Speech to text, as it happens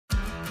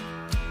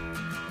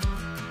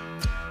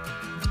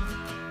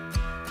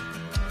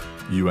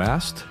You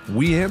asked,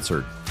 we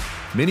answered.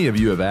 Many of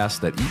you have asked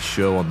that each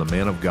show on the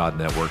Man of God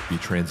Network be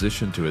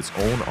transitioned to its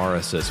own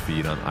RSS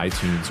feed on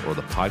iTunes or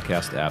the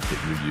podcast app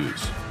that you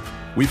use.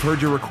 We've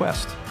heard your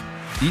request.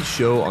 Each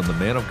show on the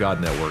Man of God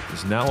Network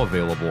is now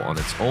available on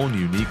its own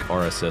unique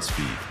RSS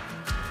feed.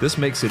 This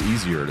makes it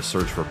easier to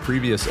search for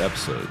previous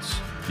episodes,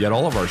 yet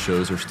all of our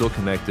shows are still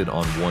connected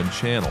on one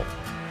channel.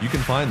 You can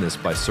find this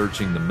by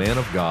searching the Man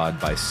of God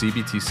by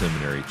CBT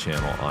Seminary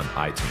channel on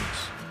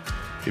iTunes.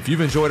 If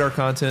you've enjoyed our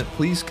content,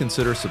 please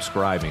consider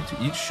subscribing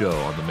to each show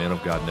on the Man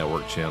of God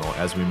Network channel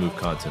as we move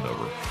content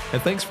over.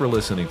 And thanks for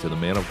listening to the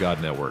Man of God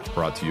Network,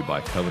 brought to you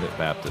by Covenant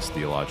Baptist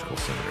Theological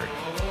Seminary.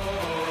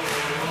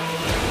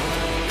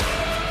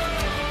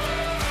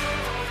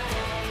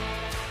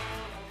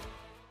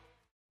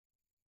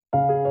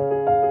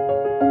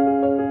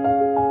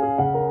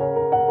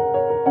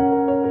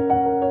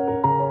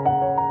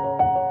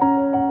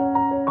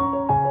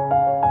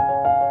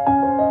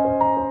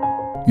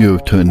 You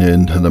have tuned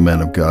in to the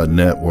Man of God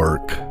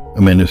Network,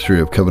 a ministry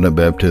of Covenant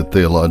Baptist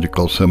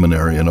Theological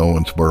Seminary in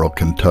Owensboro,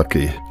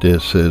 Kentucky.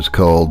 This is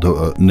called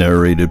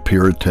Narrated,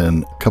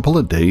 Puritan. A couple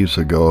of days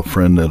ago, a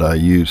friend that I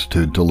used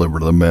to deliver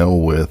the mail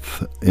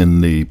with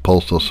in the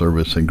Postal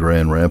Service in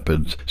Grand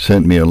Rapids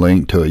sent me a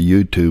link to a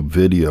YouTube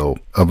video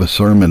of a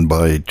sermon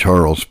by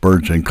Charles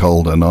Spurgeon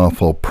called An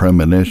Awful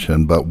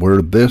Premonition. But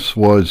where this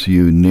was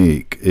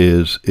unique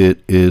is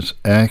it is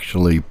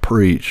actually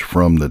preached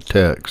from the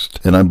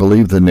text. And I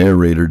believe the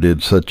narrator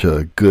did such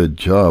a good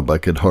job, I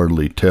could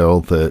hardly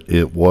tell that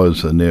it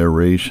was a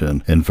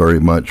narration, and very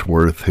much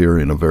worth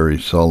hearing, a very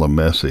solemn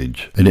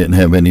message. I didn't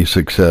have any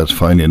success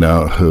finding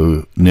out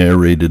who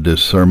narrated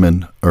this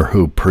sermon or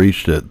who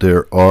preached it.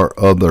 There are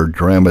other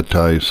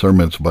dramatized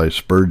sermons by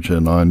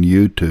Spurgeon on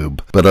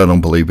YouTube, but I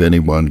don't believe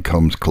anyone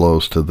comes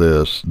close to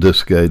this.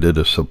 This guy did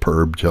a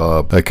superb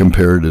job. I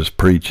compared his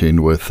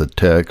preaching with the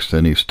text,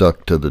 and he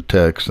stuck to the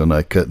text, and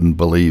I couldn't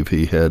believe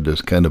he had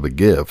this kind of a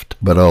gift.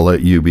 But I'll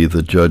let you be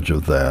the judge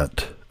of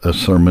that. A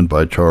sermon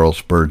by Charles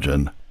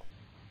Spurgeon.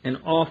 An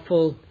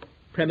Awful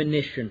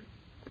Premonition.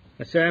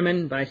 A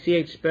sermon by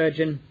C.H.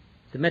 Spurgeon,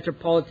 the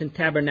Metropolitan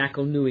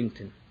Tabernacle,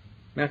 Newington.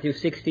 Matthew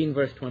 16,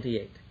 verse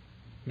 28.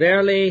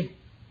 Verily,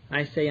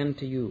 I say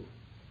unto you,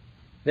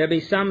 there be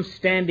some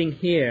standing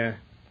here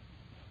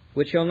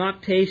which shall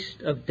not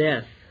taste of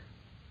death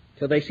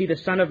till they see the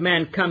Son of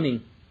Man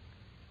coming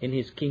in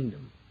his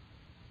kingdom.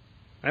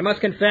 I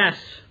must confess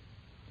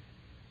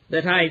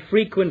that I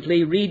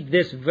frequently read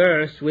this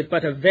verse with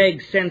but a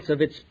vague sense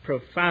of its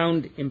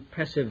profound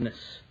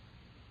impressiveness.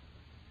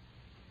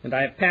 And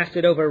I have passed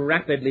it over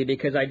rapidly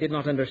because I did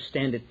not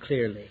understand it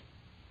clearly.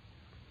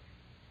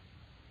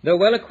 Though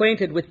well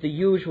acquainted with the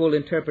usual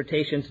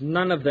interpretations,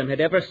 none of them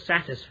had ever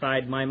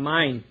satisfied my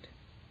mind.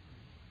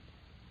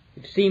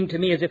 It seemed to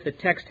me as if the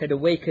text had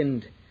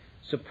awakened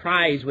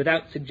surprise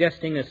without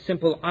suggesting a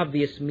simple,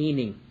 obvious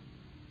meaning.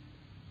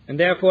 And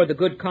therefore the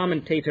good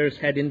commentators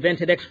had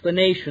invented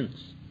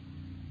explanations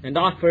and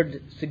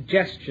offered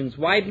suggestions,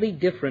 widely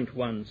different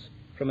ones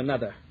from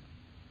another,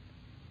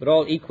 but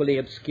all equally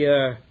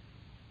obscure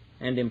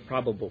and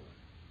improbable.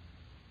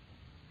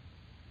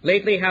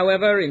 Lately,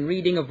 however, in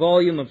reading a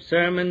volume of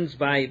sermons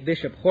by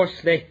Bishop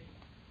Horsley,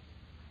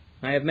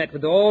 I have met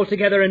with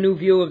altogether a new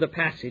view of the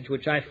passage,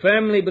 which I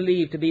firmly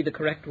believe to be the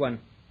correct one.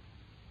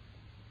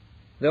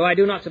 Though I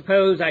do not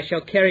suppose I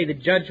shall carry the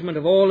judgment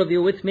of all of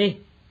you with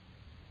me,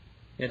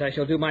 yet I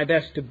shall do my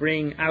best to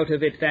bring out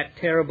of it that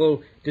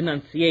terrible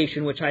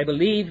denunciation which I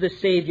believe the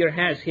Savior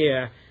has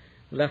here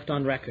left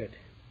on record.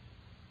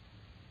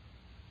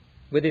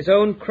 With his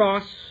own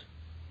cross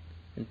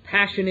and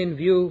passion in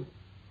view,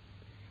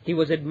 he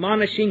was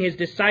admonishing his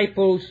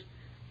disciples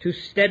to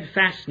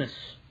steadfastness,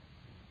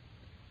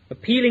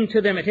 appealing to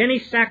them at any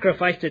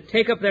sacrifice to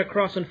take up their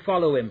cross and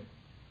follow him,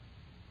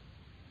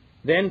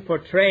 then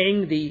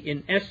portraying the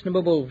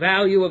inestimable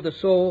value of the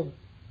soul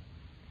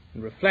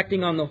and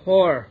reflecting on the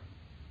horror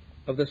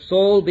of the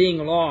soul being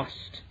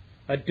lost,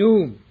 a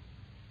doom,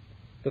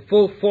 the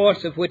full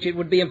force of which it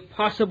would be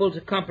impossible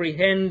to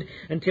comprehend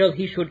until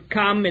he should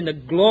come in the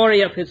glory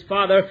of his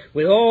Father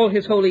with all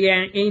his holy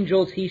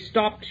angels. He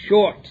stopped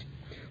short,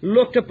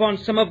 looked upon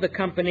some of the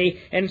company,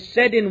 and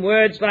said in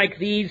words like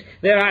these,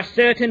 there are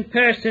certain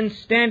persons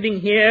standing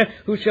here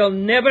who shall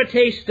never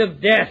taste of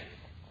death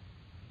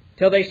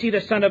till they see the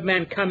Son of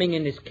Man coming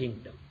in his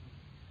kingdom.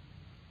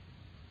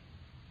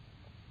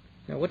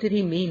 Now, what did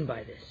he mean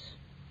by this?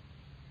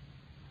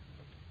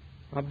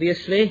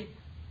 Obviously,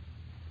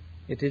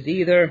 it is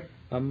either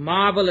a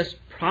marvelous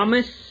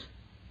promise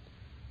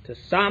to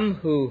some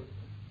who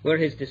were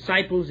his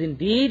disciples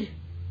indeed,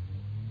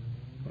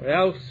 or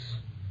else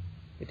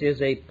it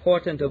is a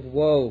portent of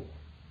woe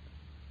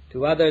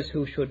to others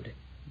who should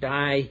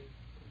die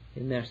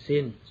in their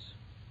sins.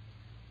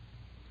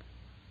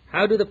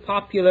 How do the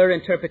popular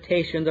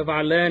interpretations of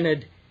our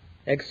learned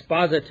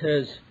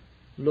expositors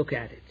look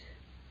at it?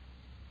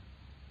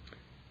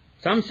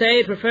 Some say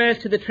it refers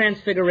to the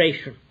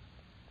Transfiguration.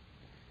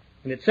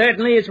 And it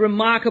certainly is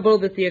remarkable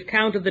that the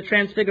account of the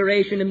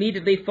Transfiguration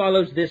immediately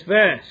follows this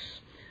verse.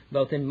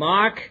 Both in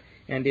Mark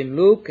and in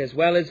Luke as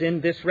well as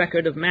in this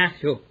record of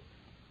Matthew.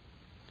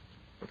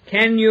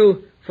 Can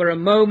you for a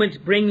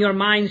moment bring your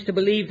minds to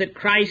believe that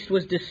Christ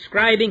was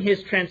describing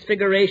his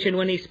transfiguration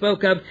when he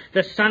spoke of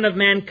the Son of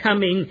Man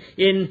coming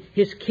in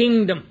his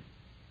kingdom?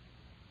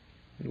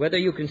 And whether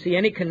you can see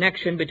any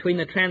connection between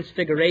the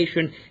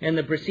transfiguration and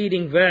the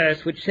preceding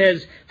verse, which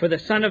says, "For the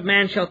Son of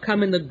Man shall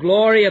come in the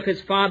glory of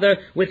his Father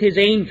with his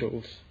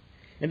angels,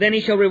 and then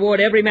he shall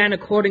reward every man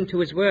according to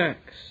his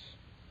works."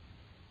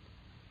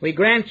 We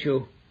grant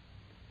you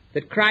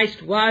that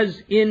Christ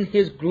was in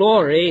his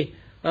glory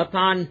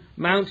upon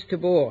Mount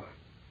Tabor,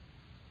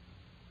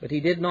 but he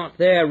did not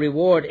there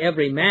reward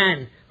every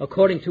man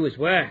according to his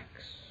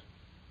works.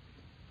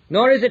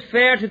 Nor is it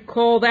fair to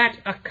call that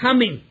a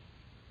coming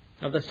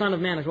of the Son of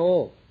Man at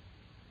all.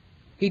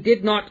 He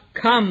did not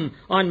come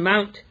on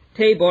Mount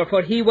Tabor,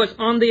 for he was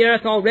on the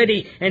earth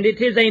already, and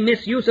it is a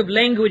misuse of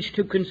language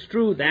to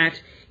construe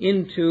that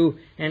into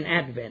an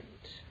advent.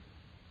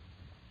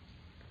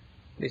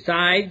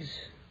 Besides,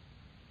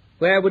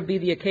 where would be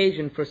the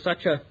occasion for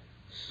such a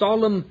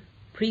solemn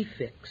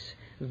prefix?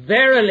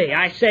 "Verily,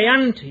 I say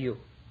unto you."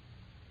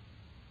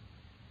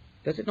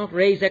 Does it not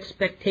raise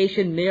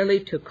expectation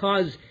merely to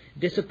cause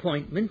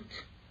disappointment?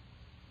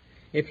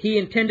 If he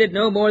intended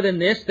no more than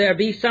this, "There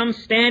be some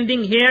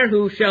standing here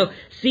who shall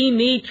see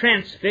me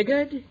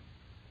transfigured."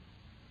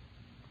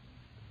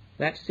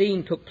 That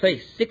scene took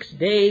place 6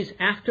 days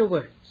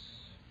afterwards.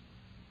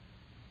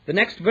 The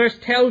next verse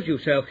tells you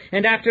so.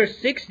 "And after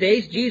 6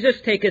 days Jesus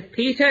taketh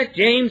Peter,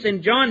 James,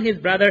 and John his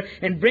brother,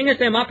 and bringeth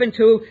them up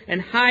into an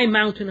high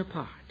mountain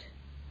apart."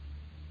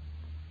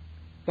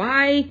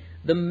 Why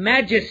the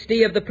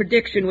majesty of the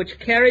prediction which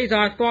carries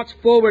our thoughts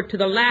forward to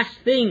the last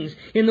things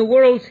in the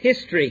world's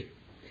history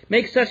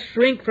makes us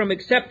shrink from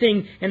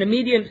accepting an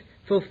immediate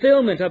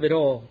fulfillment of it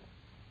all?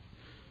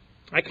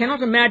 I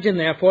cannot imagine,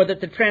 therefore, that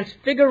the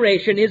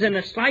transfiguration is in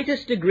the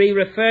slightest degree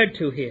referred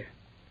to here.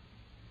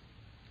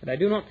 But I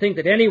do not think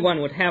that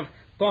anyone would have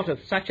thought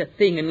of such a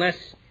thing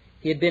unless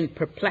he had been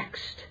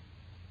perplexed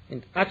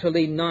and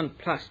utterly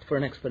nonplussed for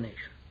an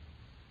explanation.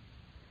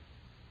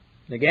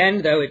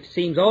 Again, though it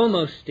seems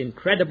almost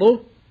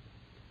incredible,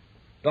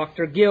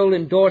 Dr. Gill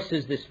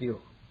endorses this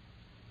view,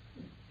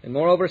 and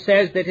moreover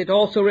says that it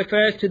also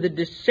refers to the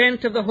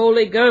descent of the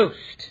Holy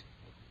Ghost.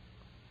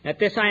 At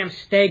this I am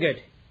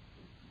staggered.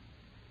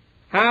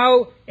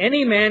 How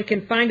any man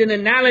can find an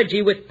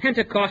analogy with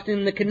Pentecost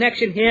in the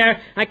connection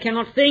here, I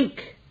cannot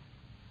think.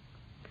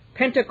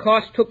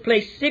 Pentecost took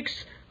place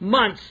 6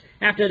 months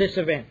after this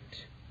event.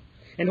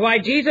 And why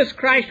Jesus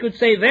Christ would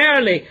say,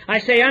 "Verily, I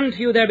say unto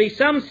you, there be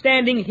some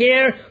standing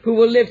here who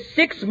will live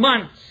 6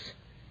 months,"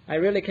 I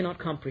really cannot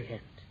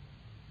comprehend.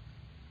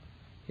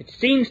 It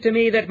seems to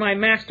me that my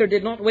Master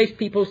did not waste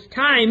people's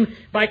time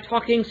by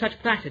talking such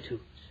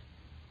platitudes.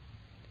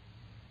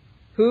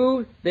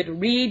 Who that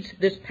reads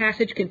this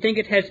passage can think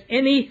it has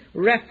any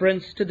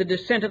reference to the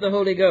descent of the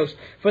Holy Ghost?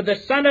 "For the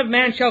Son of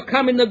Man shall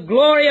come in the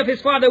glory of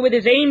his Father with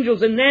his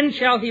angels, and then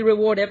shall he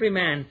reward every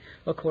man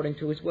according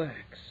to his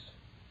works."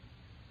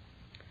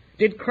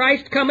 Did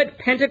Christ come at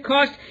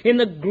Pentecost in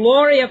the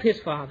glory of his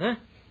Father?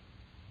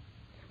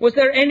 Was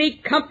there any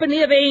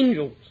company of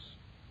angels?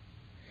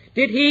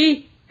 Did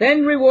he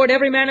then reward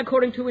every man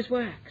according to his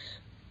works?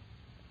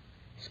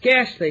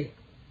 Scarcely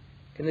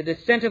can the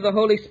descent of the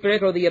Holy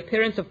Spirit or the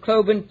appearance of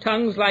cloven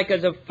tongues like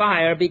as of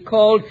fire be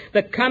called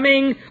the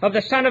coming of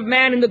the Son of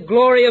Man in the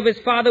glory of his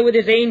Father with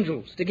his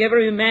angels, to give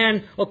every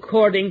man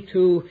according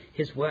to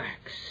his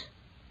works,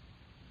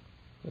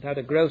 without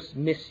a gross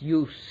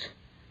misuse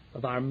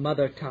of our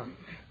mother tongue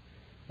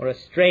or a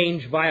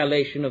strange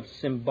violation of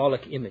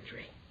symbolic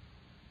imagery.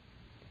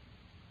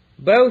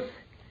 Both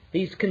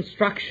these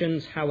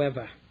constructions,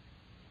 however,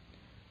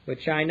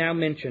 which I now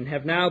mention,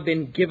 have now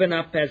been given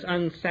up as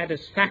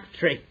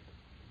unsatisfactory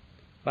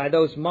by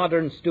those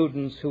modern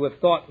students who have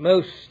thought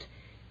most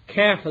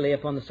carefully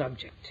upon the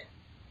subject.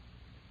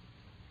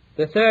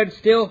 The third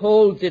still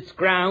holds its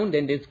ground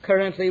and is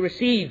currently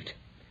received,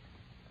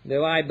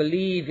 though I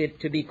believe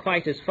it to be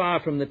quite as far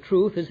from the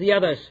truth as the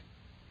others.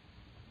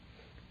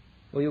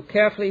 Will you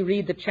carefully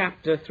read the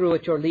chapter through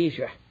at your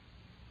leisure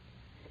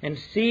and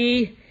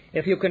see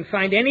if you can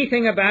find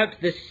anything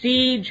about the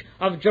siege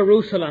of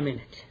Jerusalem in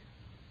it?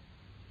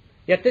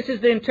 Yet this is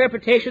the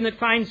interpretation that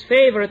finds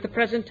favor at the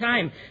present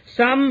time.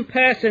 Some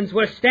persons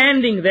were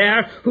standing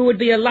there who would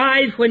be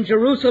alive when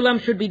Jerusalem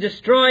should be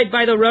destroyed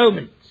by the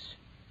Romans.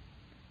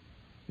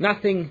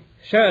 Nothing,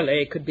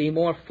 surely, could be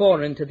more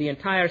foreign to the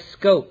entire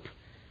scope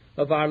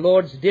of our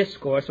Lord's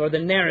discourse or the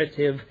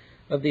narrative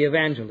of the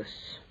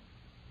evangelists.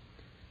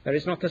 There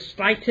is not the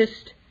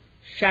slightest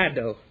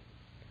shadow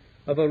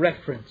of a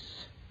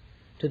reference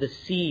to the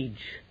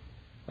siege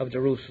of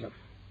Jerusalem.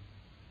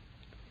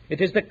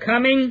 It is the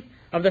coming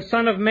of the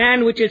Son of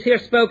Man which is here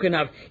spoken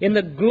of, in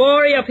the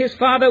glory of his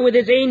Father with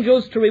his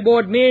angels, to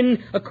reward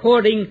men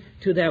according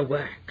to their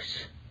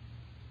works.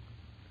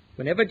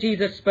 Whenever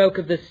Jesus spoke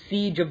of the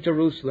siege of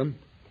Jerusalem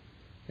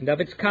and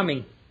of its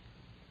coming,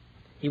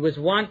 he was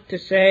wont to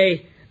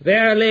say,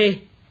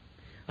 "Verily,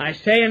 I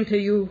say unto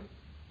you,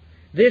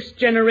 this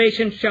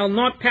generation shall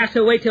not pass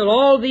away till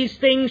all these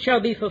things shall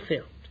be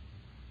fulfilled.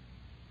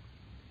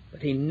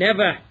 But he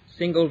never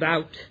singled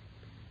out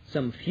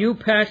some few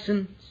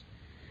persons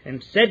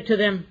and said to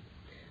them,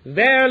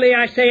 Verily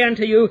I say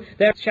unto you,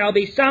 there shall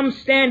be some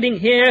standing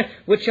here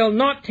which shall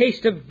not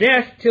taste of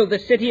death till the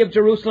city of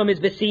Jerusalem is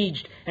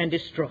besieged and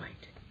destroyed.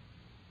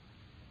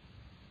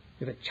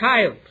 If a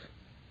child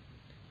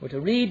were to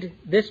read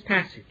this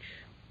passage,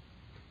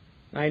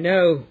 I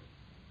know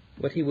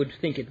what he would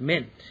think it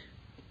meant.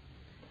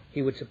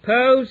 He would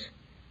suppose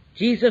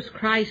Jesus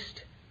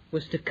Christ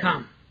was to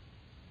come,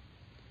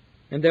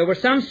 and there were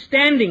some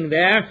standing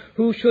there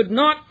who should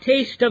not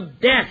taste of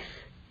death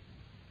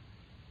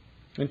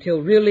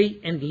until really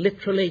and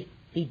literally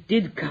he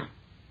did come.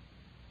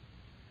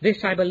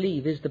 This, I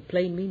believe, is the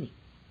plain meaning.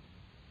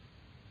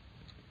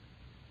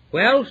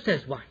 Well,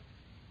 says one,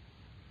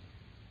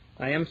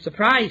 I am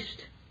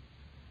surprised.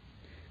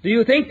 Do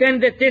you think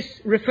then that this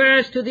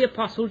refers to the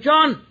Apostle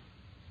John?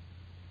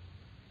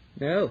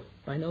 No,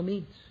 by no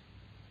means.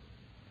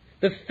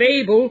 The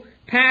fable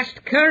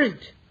passed current.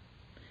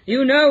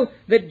 You know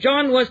that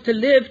John was to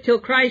live till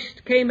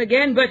Christ came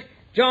again, but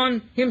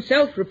John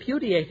himself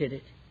repudiated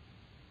it.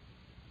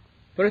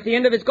 For at the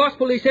end of his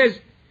gospel he says,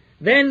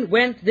 Then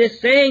went this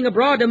saying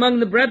abroad among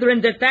the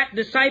brethren, that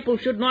disciple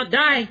should not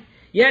die.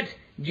 Yet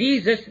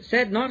Jesus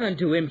said not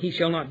unto him, He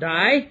shall not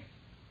die.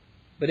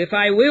 But if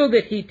I will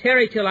that he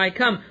tarry till I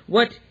come,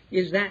 what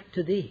is that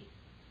to thee?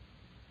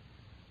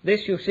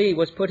 This, you see,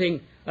 was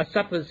putting a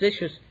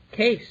supposititious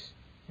case,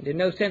 and in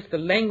no sense the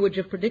language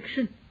of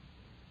prediction.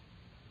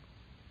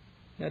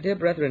 Now, dear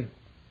brethren,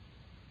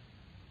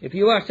 if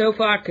you are so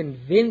far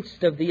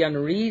convinced of the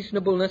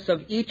unreasonableness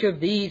of each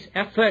of these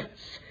efforts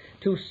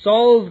to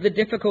solve the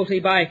difficulty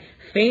by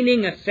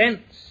feigning a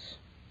sense,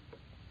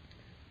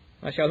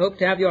 I shall hope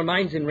to have your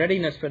minds in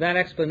readiness for that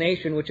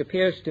explanation which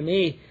appears to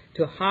me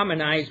to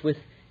harmonize with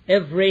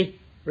every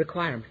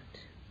requirement.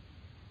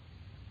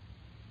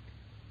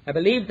 I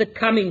believe the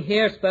coming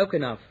here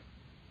spoken of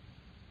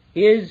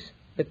is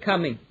the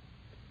coming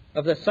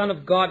of the Son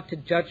of God to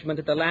judgment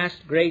at the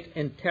last great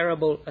and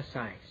terrible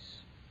assize,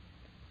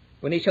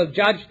 when he shall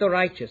judge the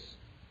righteous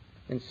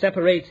and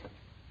separate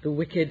the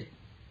wicked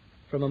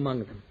from among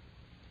them.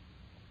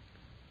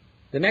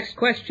 The next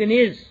question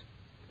is,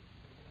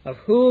 of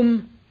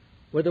whom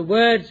were the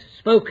words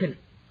spoken?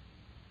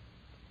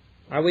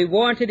 Are we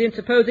warranted in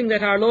supposing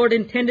that our Lord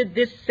intended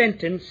this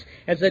sentence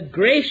as a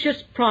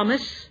gracious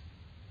promise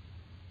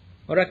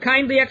or a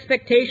kindly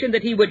expectation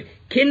that he would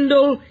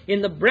kindle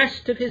in the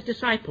breast of his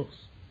disciples?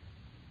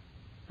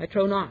 I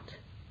trow not.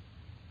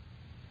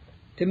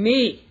 To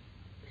me,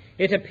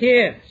 it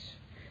appears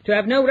to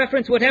have no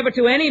reference whatever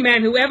to any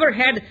man who ever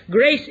had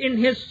grace in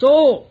his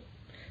soul.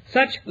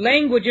 Such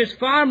language is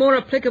far more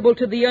applicable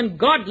to the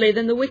ungodly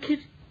than the wicked.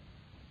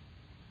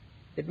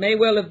 It may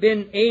well have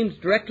been aimed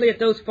directly at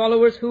those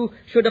followers who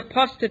should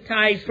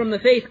apostatize from the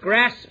faith,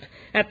 grasp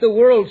at the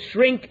world,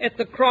 shrink at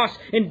the cross,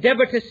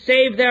 endeavor to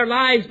save their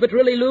lives, but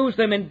really lose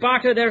them and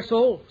barter their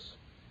souls.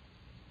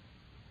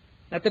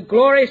 At the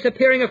glorious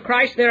appearing of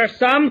Christ, there are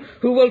some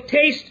who will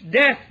taste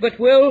death, but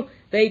will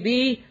they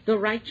be the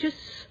righteous?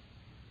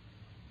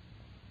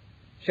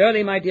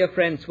 Surely, my dear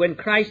friends, when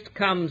Christ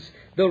comes,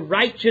 the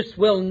righteous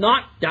will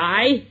not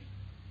die.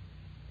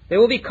 They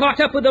will be caught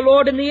up with the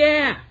Lord in the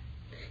air.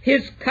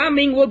 His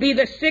coming will be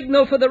the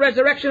signal for the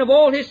resurrection of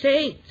all his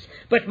saints.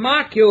 But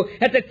mark you,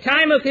 at the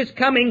time of his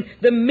coming,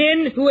 the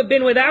men who have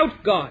been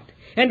without God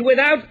and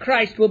without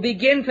Christ will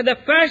begin for the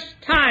first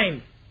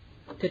time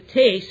to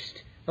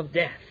taste of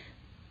death.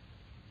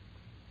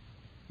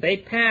 They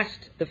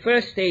passed the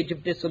first stage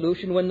of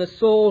dissolution when the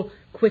soul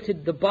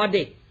quitted the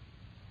body,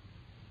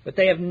 but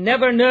they have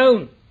never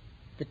known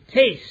the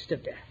taste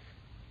of death.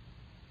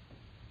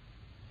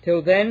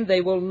 Till then,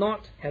 they will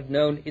not have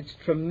known its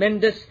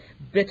tremendous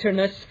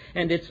bitterness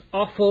and its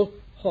awful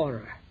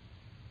horror.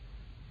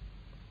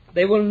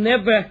 They will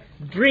never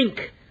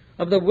drink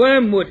of the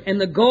wormwood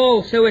and the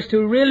gall so as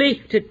to really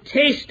to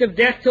taste of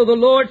death till the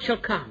Lord shall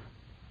come.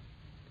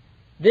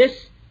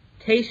 This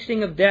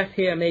tasting of death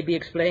here may be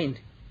explained,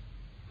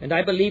 and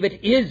I believe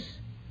it is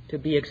to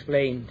be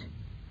explained,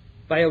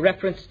 by a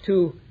reference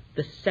to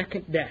the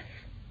second death,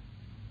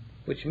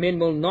 which men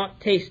will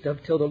not taste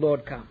of till the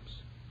Lord comes.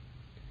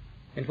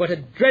 And what a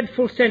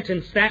dreadful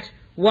sentence that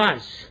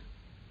was,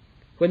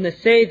 when the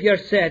Savior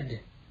said,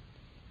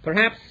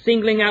 perhaps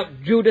singling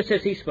out Judas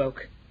as he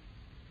spoke,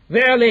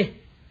 Verily,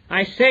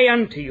 I say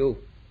unto you,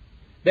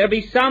 there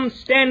be some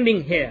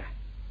standing here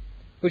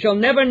who shall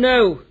never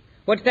know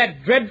what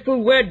that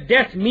dreadful word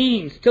death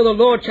means till the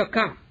Lord shall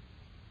come.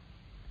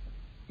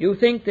 You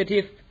think that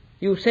if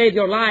you save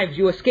your lives,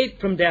 you escape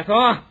from death.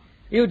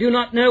 You do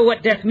not know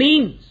what death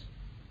means.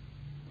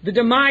 The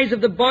demise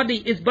of the body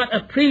is but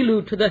a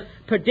prelude to the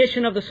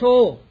perdition of the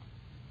soul.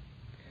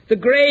 The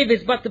grave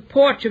is but the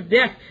porch of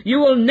death. You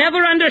will never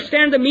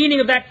understand the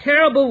meaning of that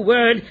terrible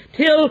word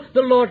till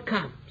the Lord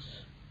comes.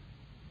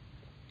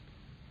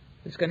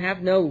 This can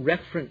have no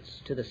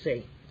reference to the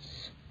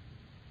saints,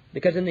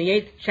 because in the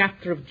 8th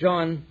chapter of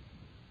John,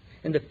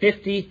 in the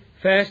 51st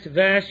First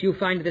verse, you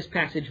find this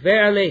passage,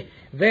 Verily,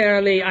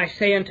 verily, I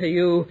say unto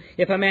you,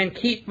 if a man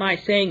keep my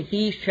saying,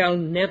 he shall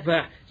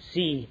never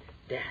see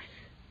death.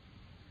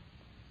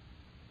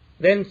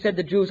 Then said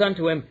the Jews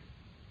unto him,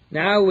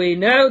 Now we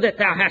know that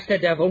thou hast a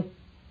devil.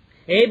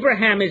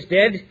 Abraham is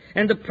dead,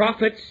 and the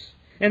prophets,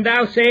 and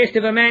thou sayest,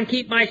 if a man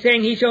keep my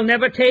saying, he shall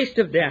never taste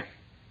of death.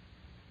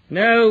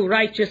 No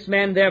righteous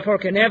man therefore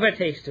can ever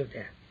taste of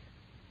death.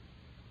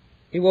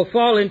 He will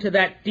fall into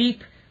that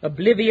deep,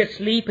 oblivious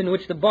sleep in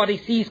which the body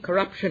sees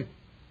corruption.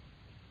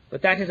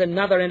 But that is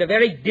another and a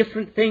very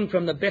different thing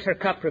from the bitter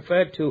cup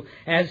referred to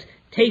as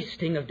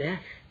tasting of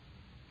death.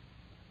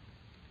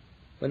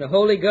 When the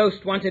Holy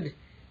Ghost wanted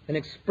an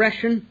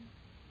expression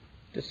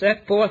to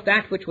set forth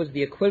that which was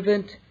the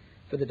equivalent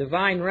for the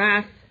divine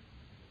wrath,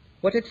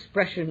 what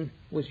expression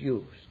was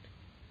used?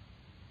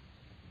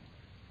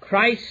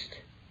 Christ,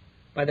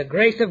 by the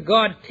grace of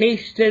God,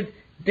 tasted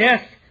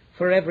death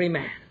for every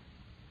man.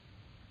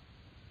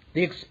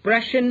 The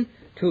expression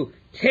to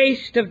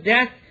taste of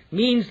death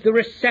means the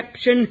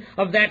reception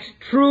of that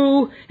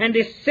true and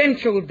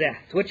essential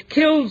death which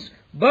kills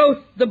both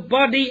the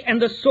body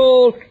and the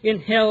soul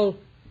in hell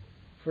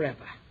forever.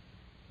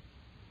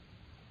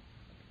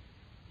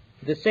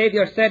 The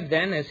Savior said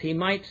then, as he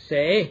might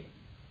say,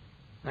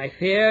 I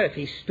fear if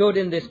he stood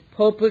in this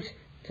pulpit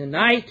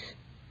tonight,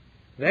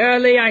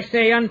 Verily I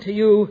say unto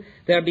you,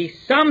 there be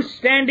some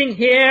standing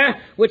here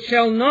which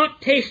shall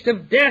not taste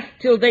of death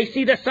till they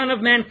see the Son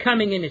of Man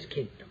coming in his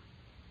kingdom.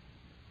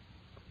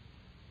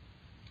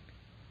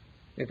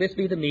 If this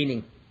be the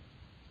meaning,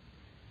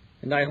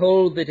 and I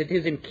hold that it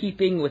is in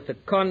keeping with the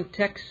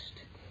context,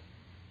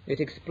 it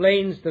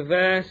explains the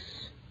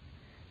verse,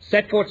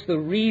 set forth the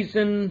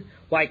reason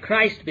why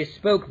Christ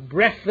bespoke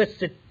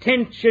breathless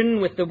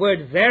attention with the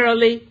word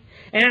verily,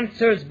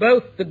 answers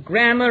both the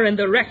grammar and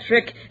the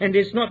rhetoric, and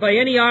is not by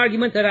any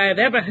argument that I have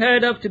ever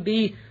heard of to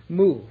be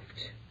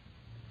moved.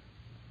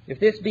 If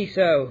this be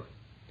so,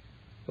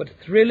 what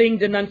thrilling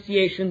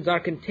denunciations are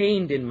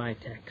contained in my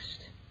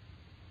text.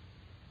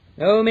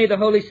 Oh, may the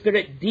Holy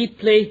Spirit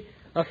deeply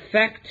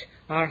affect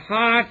our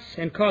hearts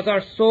and cause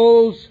our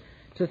souls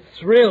to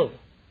thrill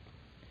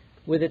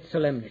with its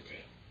solemnity.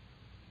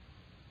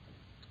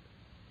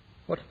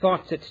 What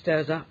thoughts it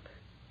stirs up,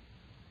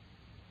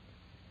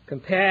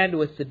 compared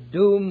with the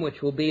doom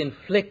which will be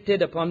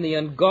inflicted upon the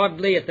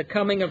ungodly at the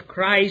coming of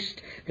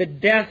Christ. The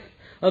death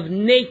of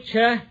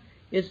nature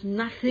is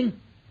nothing.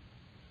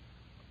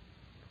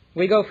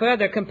 We go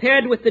further.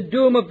 Compared with the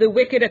doom of the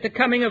wicked at the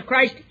coming of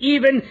Christ,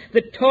 even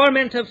the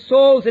torment of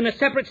souls in a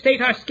separate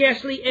state are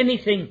scarcely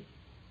anything.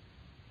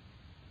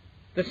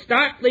 The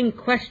startling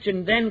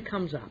question then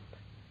comes up.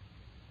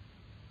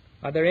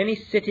 Are there any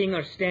sitting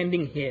or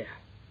standing here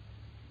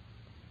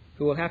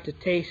who will have to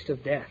taste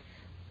of death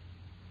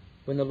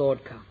when the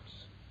Lord comes?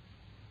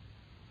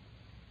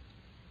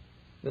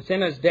 The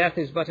sinner's death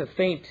is but a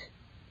faint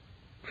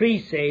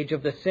presage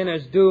of the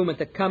sinner's doom at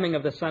the coming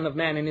of the Son of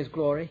Man in his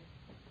glory.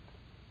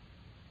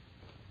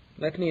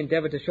 Let me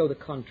endeavor to show the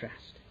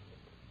contrast.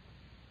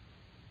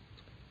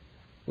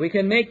 We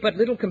can make but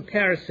little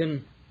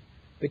comparison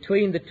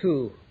between the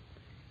two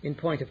in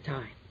point of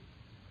time.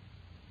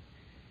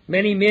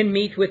 Many men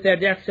meet with their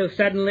death so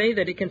suddenly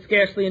that it can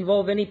scarcely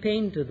involve any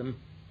pain to them.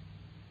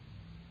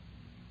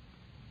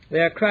 They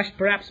are crushed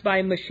perhaps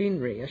by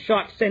machinery. A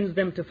shot sends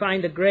them to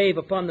find a grave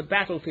upon the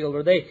battlefield,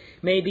 or they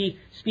may be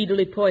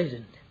speedily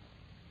poisoned.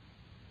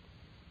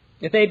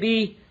 If they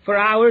be for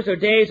hours or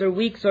days or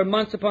weeks or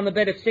months upon the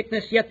bed of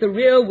sickness, yet the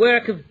real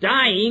work of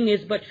dying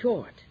is but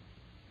short.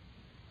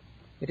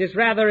 It is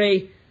rather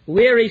a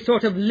weary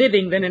sort of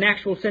living than an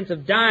actual sense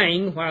of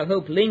dying while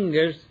hope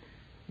lingers,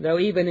 though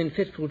even in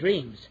fitful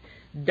dreams.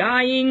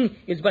 Dying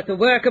is but the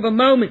work of a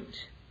moment.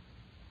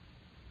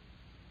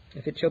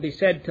 If it shall be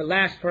said to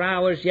last for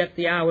hours, yet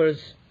the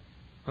hours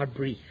are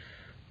brief.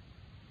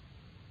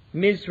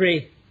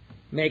 Misery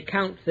may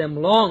count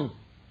them long,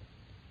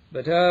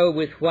 but oh,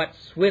 with what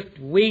swift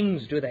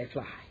wings do they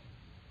fly.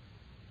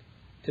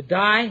 To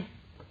die,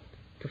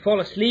 to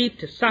fall asleep,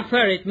 to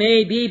suffer, it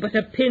may be but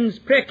a pin's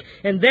prick,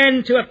 and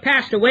then to have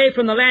passed away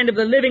from the land of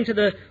the living to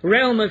the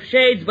realm of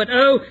shades. But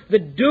oh, the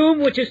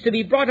doom which is to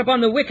be brought upon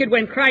the wicked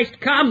when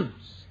Christ comes.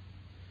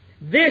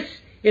 This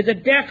is a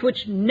death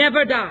which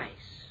never dies.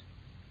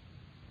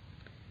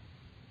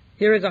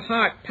 Here is a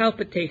heart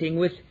palpitating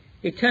with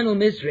eternal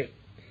misery.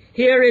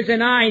 Here is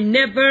an eye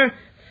never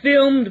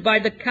filmed by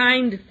the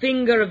kind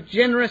finger of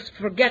generous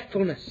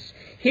forgetfulness.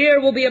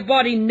 Here will be a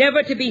body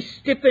never to be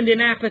stiffened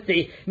in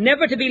apathy,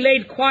 never to be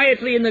laid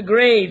quietly in the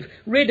grave,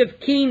 rid of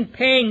keen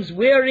pangs,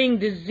 wearying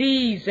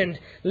disease, and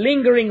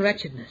lingering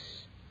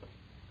wretchedness.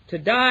 To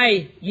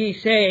die, ye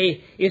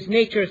say, is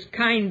nature's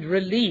kind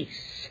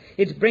release.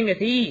 It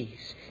bringeth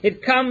ease.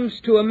 It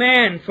comes to a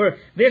man for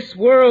this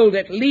world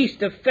at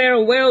least a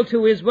farewell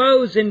to his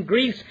woes and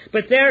griefs,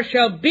 but there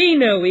shall be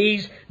no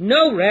ease,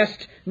 no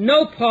rest,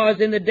 no pause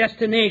in the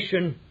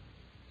destination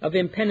of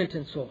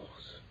impenitent souls.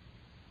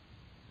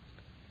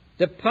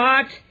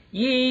 Depart,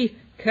 ye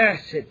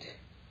cursed,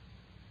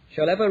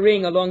 shall ever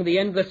ring along the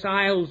endless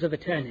aisles of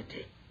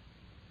eternity.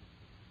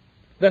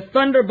 The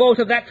thunderbolt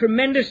of that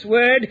tremendous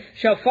word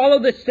shall follow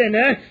the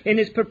sinner in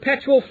his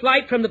perpetual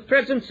flight from the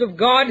presence of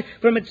God,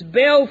 from its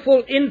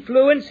baleful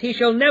influence. He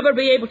shall never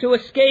be able to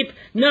escape.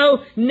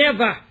 No,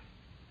 never.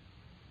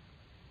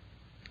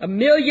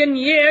 1,000,000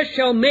 years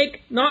shall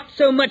make not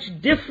so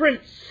much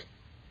difference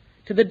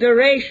to the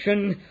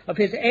duration of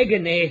his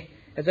agony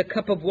as a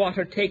cup of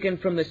water taken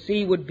from the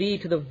sea would be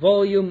to the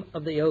volume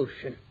of the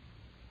ocean.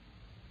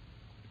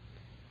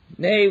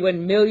 Nay,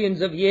 when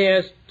millions of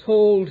years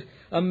told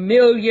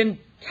 1,000,000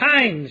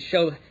 times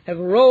shall have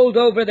rolled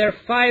over their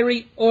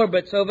fiery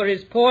orbits over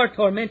his poor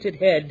tormented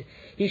head,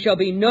 he shall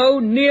be no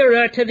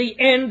nearer to the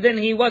end than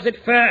he was at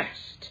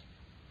first.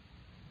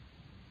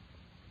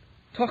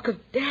 Talk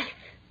of death.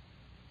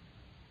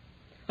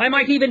 I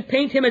might even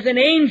paint him as an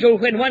angel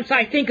when once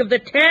I think of the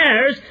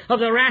terrors of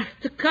the wrath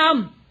to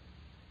come.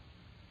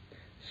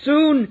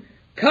 Soon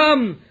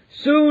come,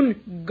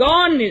 soon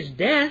gone is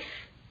death.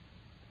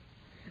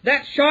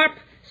 That sharp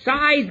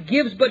scythe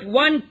gives but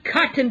one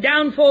cut, and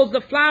down falls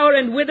the flower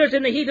and withers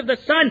in the heat of the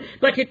sun.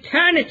 But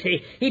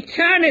eternity,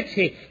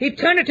 eternity,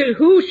 eternity,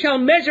 who shall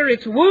measure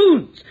its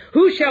wounds?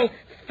 Who shall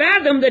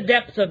fathom the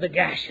depth of the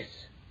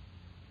gashes?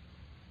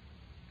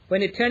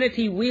 When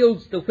eternity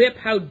wields the whip,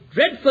 how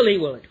dreadfully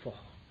will it fall?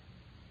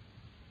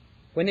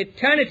 When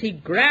eternity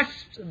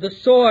grasps the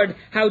sword,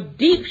 how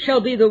deep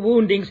shall be the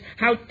woundings,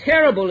 how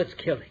terrible its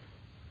killing.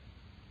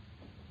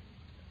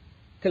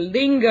 To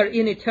linger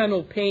in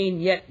eternal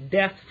pain, yet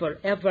death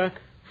forever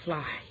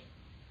fly.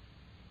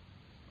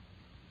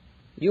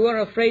 You are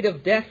afraid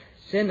of death,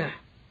 sinner.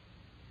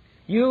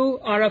 You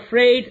are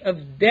afraid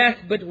of death,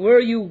 but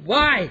were you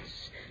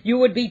wise, you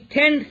would be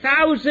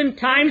 10,000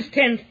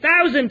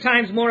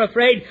 times more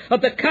afraid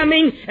of the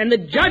coming and the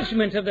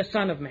judgment of the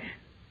Son of Man.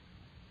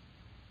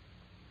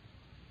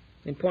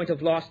 In point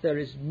of loss, there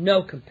is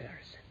no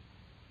comparison.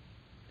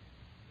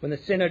 When the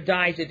sinner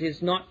dies, it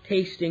is not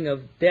tasting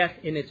of death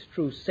in its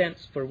true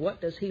sense, for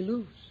what does he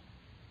lose?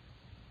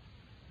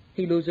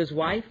 He loses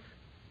wife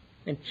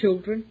and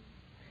children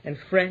and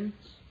friends.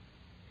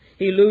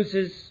 He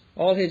loses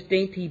all his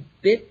dainty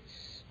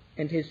bits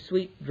and his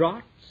sweet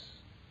draughts.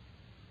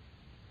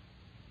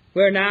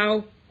 Where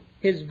now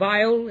his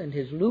viol and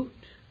his lute?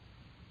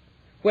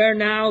 Where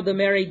now the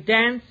merry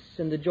dance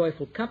and the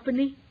joyful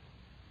company?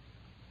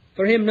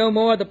 For him no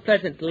more the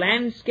pleasant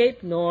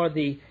landscape, nor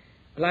the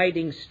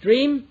gliding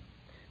stream.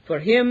 For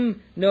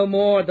him no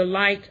more the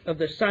light of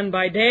the sun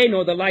by day,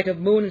 nor the light of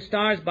moon and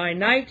stars by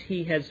night.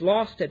 He has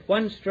lost at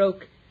one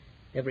stroke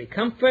every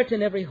comfort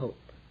and every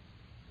hope.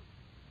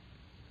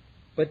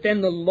 But then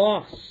the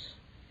loss,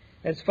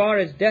 as far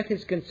as death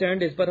is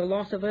concerned, is but a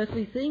loss of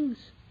earthly things.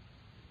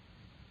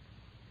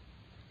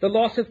 The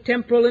loss of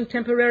temporal and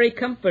temporary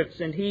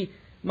comforts, and he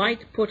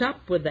might put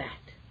up with that.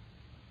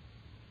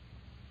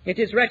 It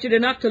is wretched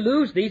enough to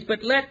lose these,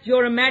 but let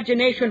your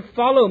imagination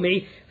follow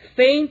me.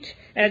 Faint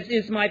as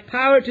is my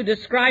power to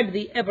describe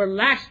the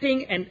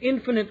everlasting and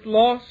infinite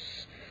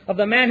loss of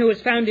the man who is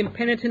found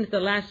impenitent at the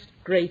last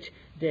great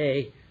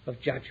day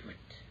of judgment.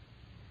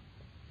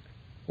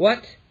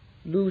 What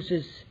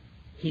loses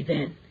he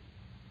then?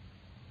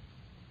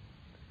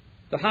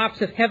 The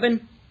harps of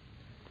heaven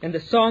and the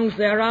songs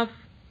thereof,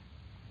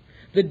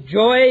 the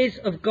joys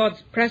of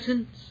God's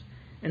presence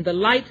and the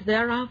light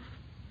thereof,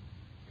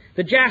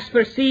 the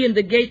jasper sea and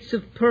the gates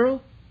of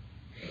pearl.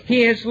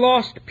 He has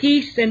lost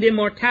peace and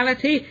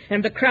immortality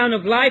and the crown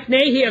of life.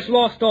 Nay, he has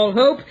lost all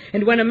hope.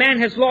 And when a man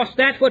has lost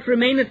that, what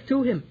remaineth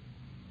to him?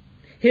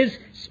 His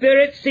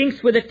spirit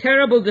sinks with a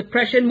terrible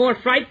depression, more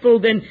frightful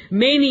than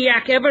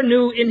maniac ever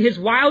knew in his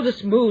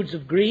wildest moods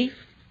of grief.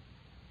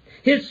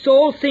 His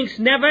soul sinks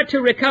never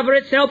to recover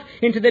itself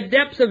into the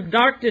depths of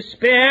dark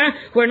despair,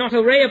 where not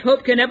a ray of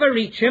hope can ever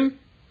reach him.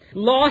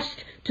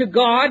 Lost to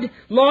God,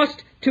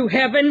 lost to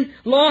heaven,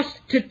 lost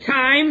to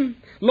time,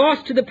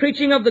 lost to the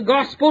preaching of the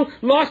gospel,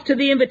 lost to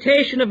the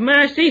invitation of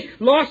mercy,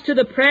 lost to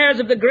the prayers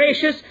of the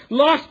gracious,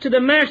 lost to the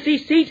mercy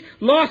seat,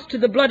 lost to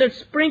the blood of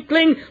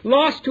sprinkling,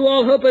 lost to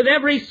all hope of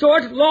every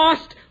sort,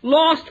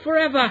 lost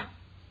forever.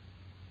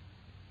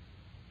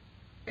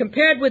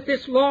 Compared with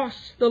this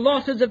loss, the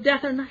losses of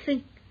death are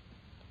nothing.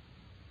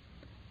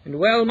 And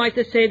well might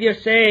the Savior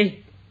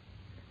say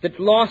that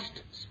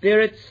lost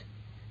spirits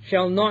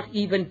shall not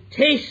even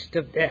taste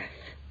of death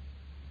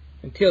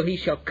until he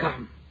shall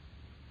come,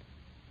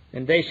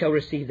 and they shall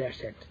receive their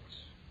sentence.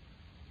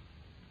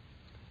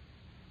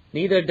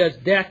 Neither does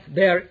death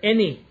bear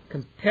any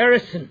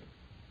comparison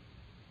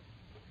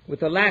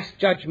with the last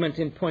judgment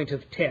in point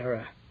of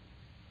terror.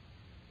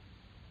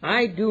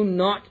 I do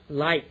not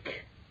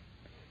like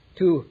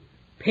to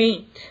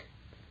paint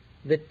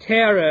the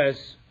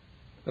terrors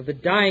of the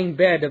dying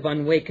bed of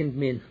unawakened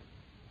men.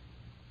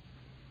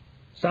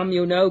 Some,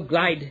 you know,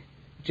 glide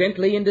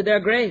gently into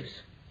their graves.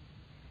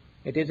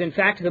 It is in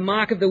fact the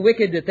mark of the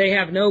wicked that they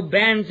have no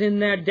bands in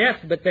their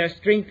death, but their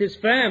strength is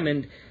firm,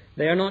 and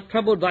they are not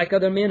troubled like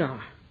other men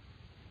are.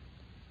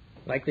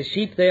 Like the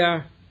sheep, they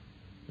are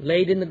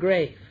laid in the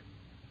grave.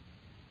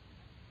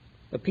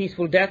 A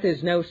peaceful death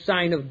is no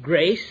sign of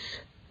grace.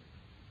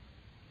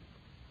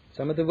 It's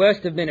Some of the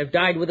worst of men have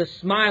died with a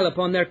smile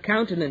upon their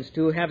countenance,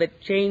 to have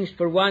it changed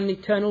for one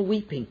eternal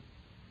weeping.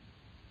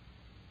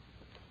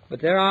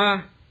 But there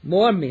are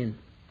more men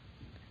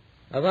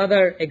of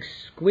other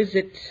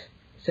exquisite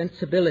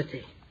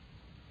sensibility,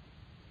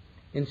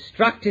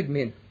 instructed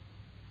men,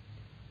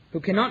 who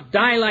cannot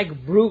die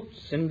like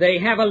brutes, and they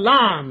have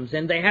alarms,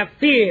 and they have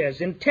fears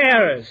and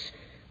terrors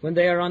when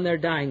they are on their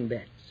dying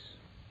beds.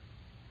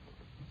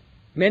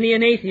 Many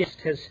an atheist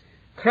has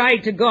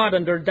cried to God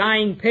under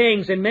dying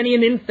pangs, and many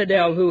an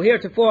infidel who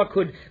heretofore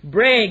could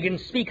brag and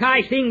speak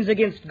high things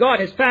against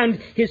God has found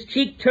his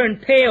cheek turn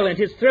pale and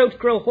his throat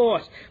grow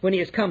hoarse when he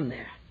has come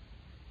there.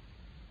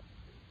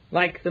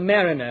 Like the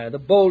mariner, the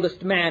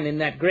boldest man in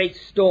that great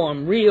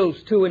storm,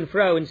 reels to and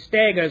fro and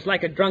staggers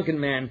like a drunken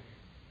man,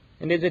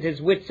 and is at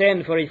his wit's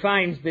end, for he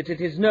finds that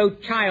it is no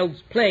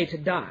child's play to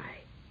die.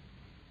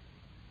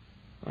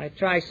 I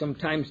try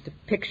sometimes to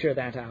picture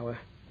that hour,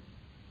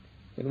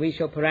 when we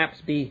shall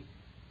perhaps be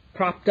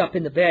propped up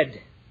in the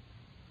bed,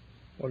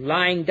 or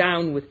lying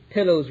down with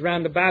pillows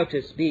round about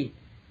us, be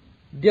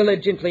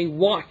diligently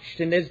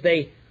watched, and as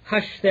they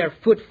hush their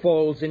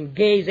footfalls and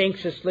gaze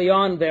anxiously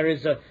on, there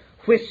is a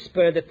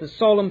whisper that the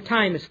solemn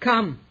time has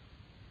come,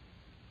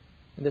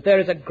 and that there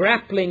is a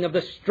grappling of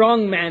the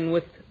strong man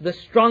with the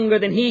stronger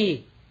than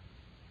he.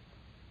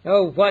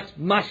 Oh, what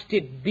must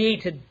it be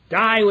to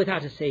die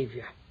without a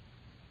Savior,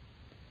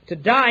 to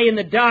die in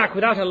the dark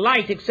without a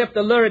light except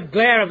the lurid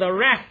glare of the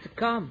wrath to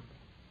come.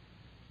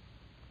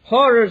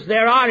 Horrors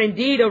there are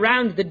indeed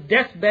around the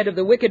deathbed of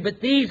the wicked,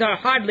 but these are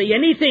hardly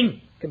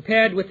anything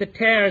compared with the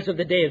terrors of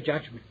the day of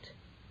judgment.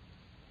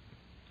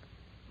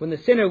 When the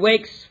sinner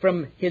wakes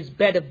from his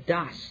bed of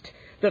dust,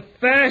 the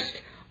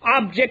first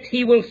object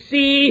he will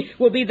see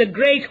will be the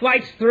great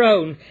white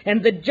throne,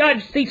 and the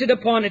judge seated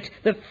upon it.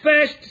 The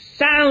first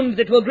sound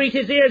that will greet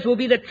his ears will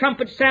be the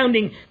trumpet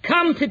sounding,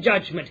 "Come to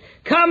judgment,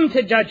 come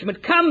to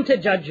judgment, come to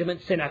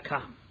judgment, sinner,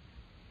 come."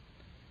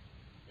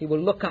 He will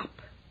look up,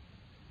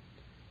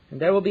 and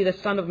there will be the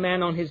Son of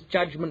Man on his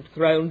judgment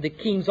throne, the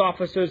king's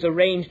officers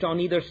arranged on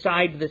either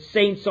side, the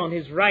saints on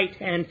his right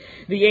hand,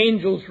 the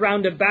angels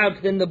round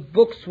about. Then the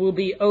books will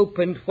be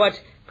opened.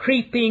 What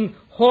creeping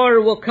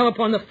horror will come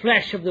upon the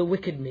flesh of the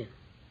wicked men!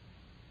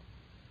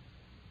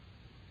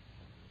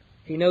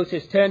 He knows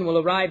his turn will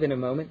arrive in a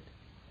moment.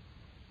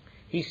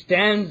 He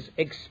stands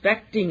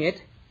expecting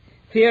it.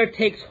 Fear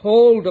takes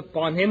hold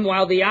upon him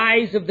while the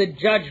eyes of the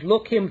judge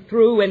look him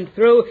through and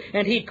through,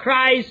 and he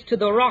cries to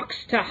the rocks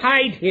to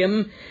hide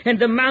him and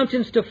the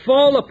mountains to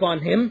fall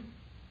upon him.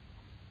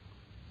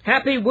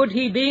 Happy would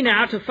he be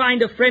now to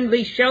find a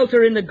friendly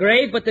shelter in the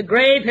grave, but the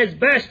grave has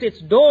burst its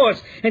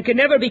doors and can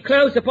never be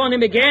closed upon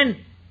him again.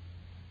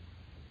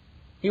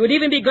 He would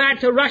even be glad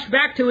to rush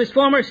back to his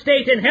former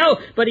state in hell,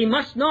 but he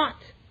must not.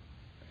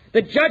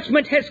 The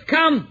judgment has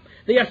come.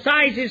 The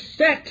assize is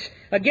set.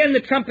 Again the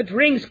trumpet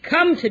rings.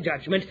 Come to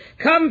judgment,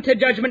 come to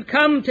judgment,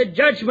 come to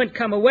judgment,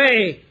 come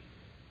away.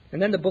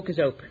 And then the book is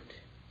opened,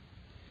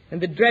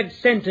 and the dread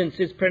sentence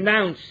is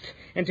pronounced.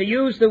 And to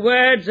use the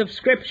words of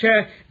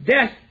Scripture,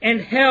 death and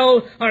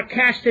hell are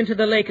cast into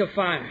the lake of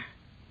fire.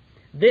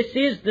 This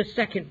is the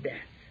second death.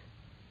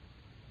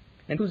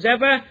 And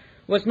whosoever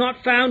was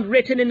not found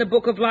written in the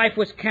book of life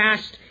was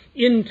cast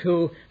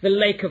into the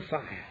lake of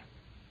fire.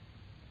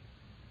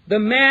 The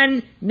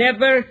man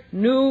never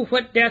knew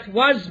what death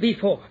was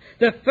before.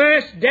 The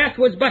first death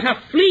was but a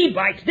flea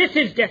bite. This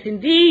is death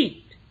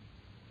indeed.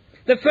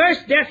 The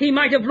first death he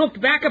might have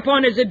looked back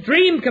upon as a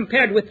dream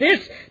compared with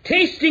this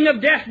tasting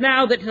of death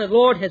now that the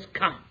Lord has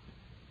come.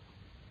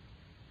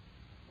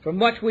 From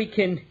what we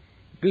can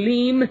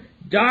glean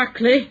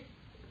darkly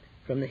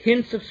from the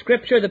hints of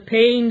Scripture, the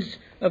pains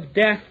of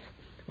death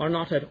are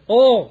not at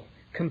all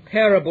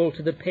comparable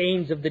to the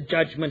pains of the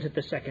judgment at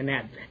the second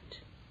advent.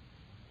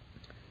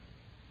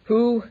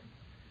 Who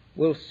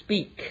will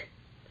speak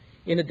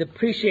in a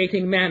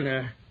depreciating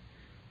manner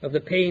of the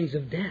pains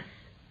of death?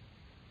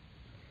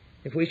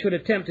 If we should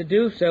attempt to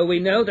do so,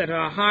 we know that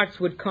our hearts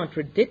would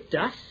contradict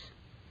us.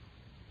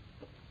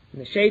 In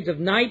the shades of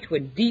night,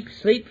 when deep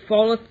sleep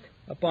falleth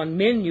upon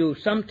men, you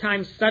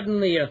sometimes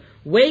suddenly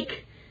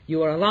awake,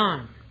 you are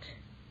alarmed.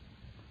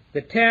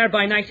 The terror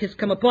by night has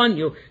come upon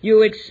you.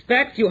 You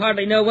expect, you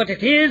hardly know what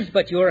it is,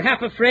 but you are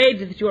half afraid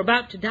that you are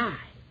about to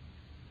die.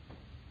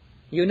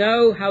 You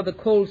know how the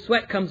cold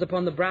sweat comes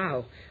upon the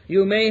brow.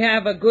 You may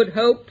have a good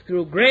hope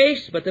through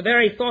grace, but the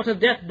very thought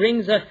of death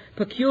brings a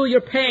peculiar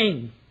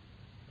pain.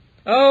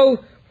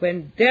 Oh,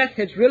 when death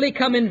has really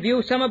come in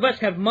view, some of us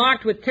have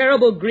marked with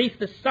terrible grief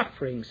the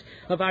sufferings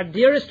of our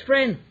dearest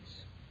friends.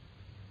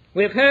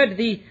 We have heard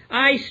the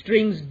eye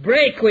strings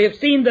break. We have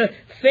seen the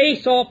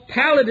face all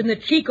pallid and the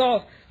cheek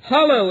all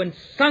hollow and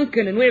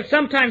sunken, and we have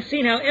sometimes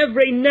seen how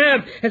every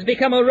nerve has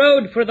become a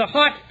road for the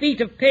hot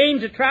feet of pain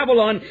to travel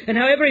on, and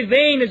how every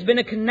vein has been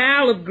a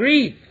canal of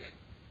grief.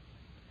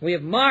 We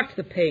have marked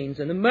the pains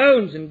and the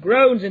moans and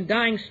groans and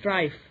dying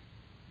strife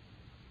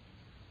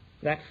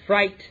that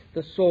fright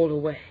the soul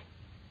away.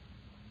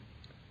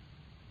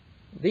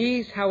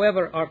 These,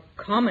 however, are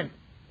common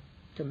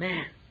to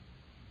man.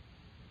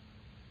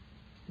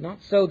 Not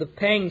so the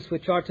pangs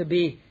which are to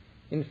be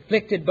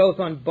inflicted both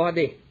on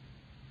body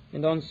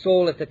and on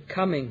soul at the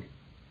coming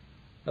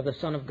of the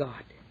Son of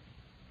God.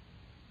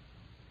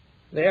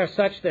 They are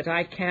such that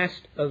I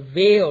cast a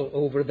veil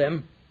over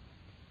them,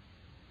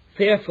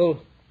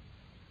 fearful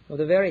of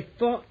the very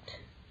thought.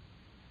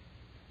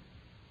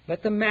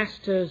 Let the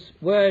Master's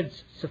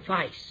words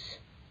suffice.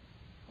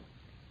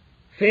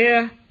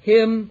 Fear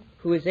him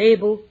who is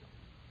able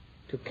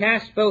to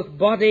cast both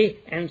body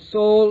and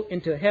soul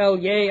into hell.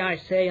 Yea, I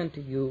say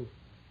unto you,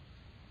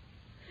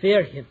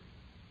 fear him.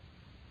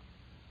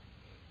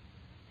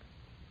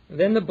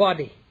 Then the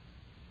body,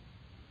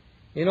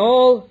 in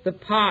all the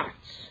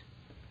parts,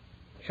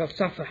 shall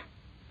suffer.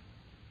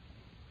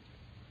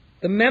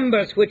 The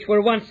members which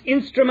were once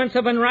instruments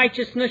of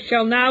unrighteousness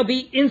shall now be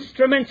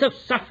instruments of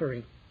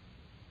suffering.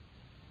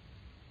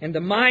 And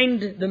the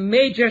mind, the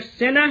major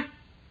sinner,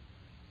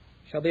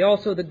 shall be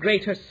also the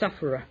greater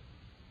sufferer.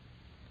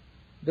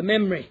 The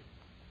memory,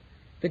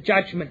 the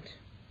judgment,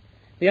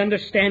 the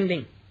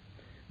understanding,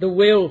 the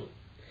will,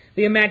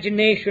 the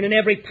imagination, and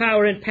every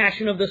power and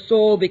passion of the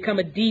soul become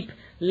a deep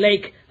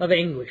lake of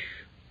anguish.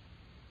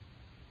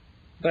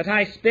 But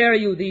I spare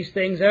you these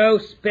things. Oh,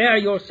 spare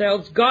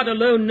yourselves. God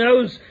alone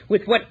knows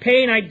with what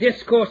pain I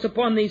discourse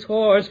upon these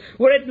horrors.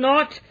 Were it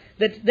not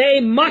that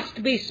they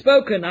must be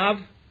spoken of,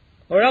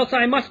 or else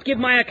I must give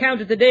my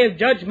account at the day of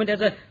judgment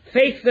as a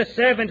faithless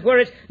servant. Were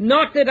it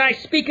not that I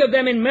speak of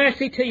them in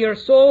mercy to your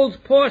souls,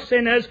 poor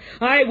sinners,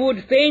 I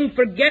would fain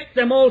forget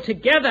them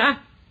altogether,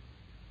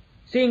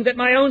 seeing that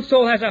my own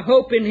soul has a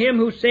hope in him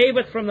who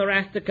saveth from the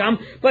wrath to come.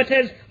 But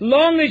as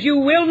long as you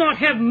will not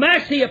have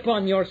mercy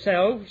upon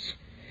yourselves,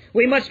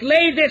 we must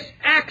lay this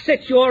axe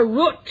at your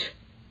root.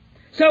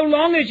 So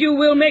long as you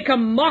will make a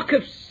mock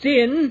of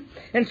sin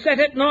and set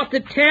at naught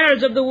the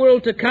tares of the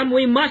world to come,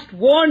 we must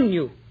warn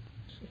you.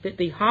 If it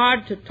be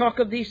hard to talk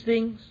of these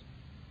things,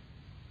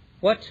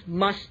 what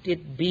must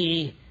it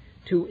be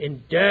to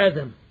endure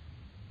them?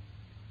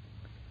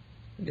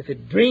 And if a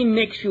dream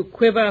makes you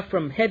quiver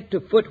from head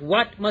to foot,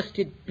 what must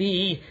it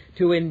be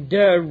to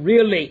endure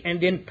really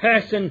and in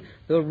person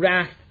the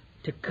wrath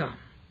to come?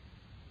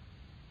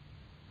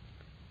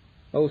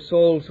 O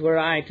souls, were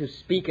I to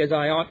speak as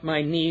I ought,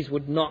 my knees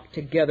would knock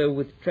together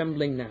with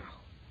trembling now.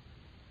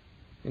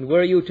 And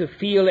were you to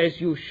feel as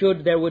you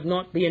should, there would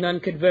not be an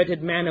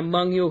unconverted man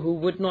among you who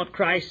would not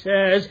cry,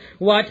 Sirs,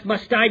 what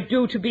must I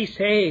do to be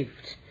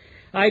saved?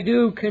 I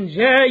do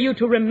conjure you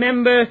to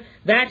remember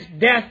that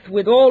death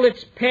with all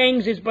its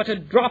pangs is but a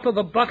drop of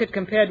a bucket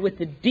compared with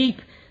the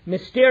deep,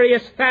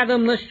 mysterious,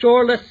 fathomless,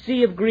 shoreless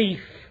sea of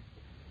grief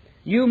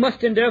you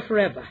must endure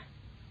forever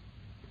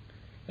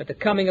at the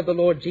coming of the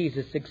Lord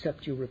Jesus,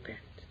 except you repent.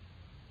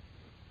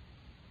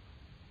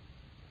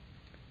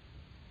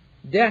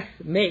 Death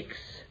makes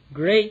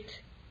great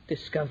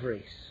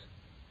discoveries.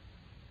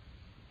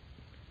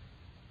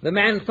 The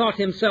man thought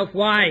himself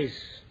wise,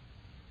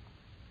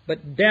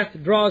 but death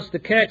draws the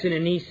curtain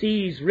and he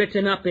sees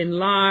written up in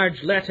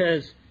large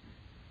letters,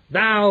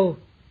 Thou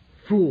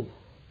fool.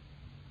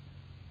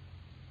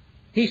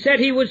 He said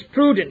he was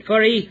prudent,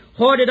 for he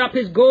hoarded up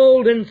his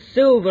gold and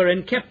silver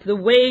and kept the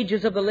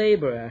wages of the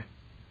laborer.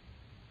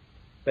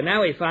 But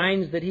now he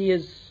finds that he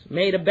has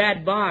made a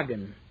bad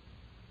bargain.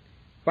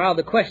 While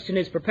the question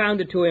is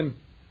propounded to him,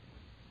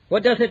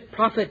 What doth it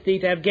profit thee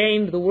to have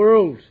gained the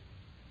world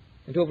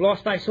and to have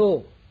lost thy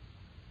soul?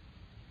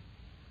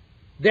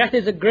 Death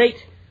is a great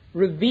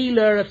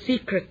revealer of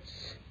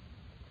secrets.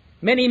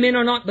 Many men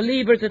are not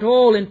believers at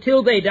all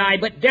until they die,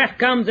 but death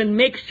comes and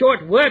makes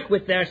short work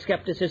with their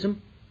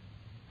skepticism.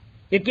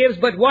 It gives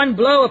but one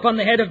blow upon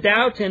the head of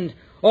doubt, and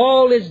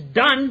all is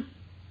done.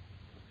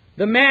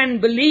 The man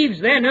believes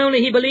then,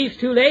 only he believes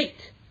too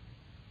late.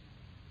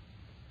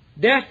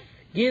 Death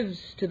gives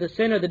to the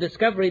sinner the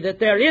discovery that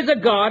there is a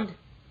God,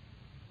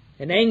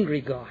 an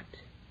angry God,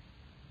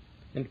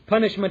 and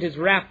punishment is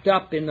wrapped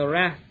up in the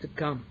wrath to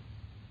come.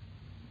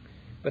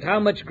 But how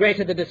much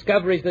greater the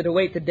discoveries that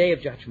await the day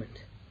of judgment.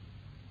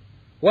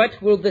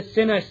 What will the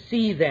sinner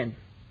see then?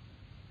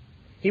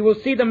 He will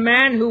see the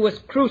man who was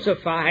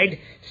crucified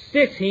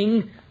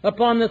sitting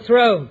upon the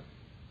throne.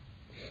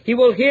 He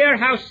will hear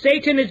how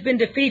Satan has been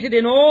defeated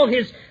in all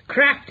his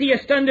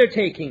craftiest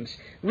undertakings.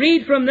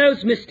 Read from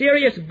those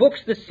mysterious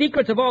books, the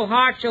secrets of all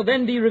hearts shall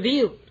then be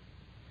revealed.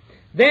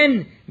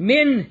 Then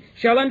men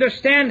shall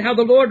understand how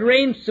the Lord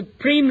reigns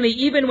supremely,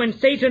 even when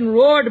Satan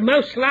roared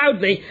most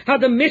loudly, how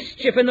the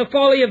mischief and the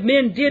folly of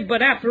men did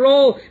but after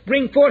all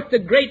bring forth the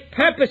great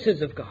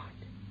purposes of God.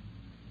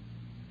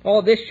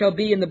 All this shall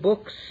be in the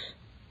books,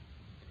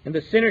 and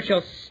the sinner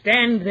shall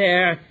stand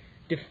there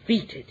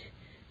defeated,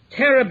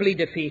 terribly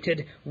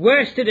defeated,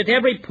 worsted at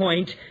every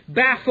point,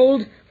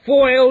 baffled,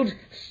 foiled,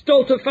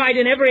 stultified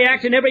in every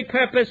act and every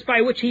purpose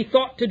by which he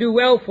thought to do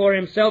well for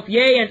himself,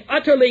 yea, and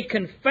utterly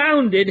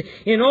confounded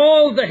in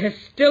all the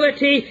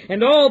hostility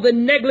and all the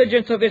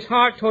negligence of his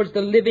heart towards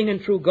the living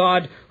and true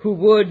God who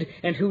would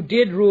and who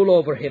did rule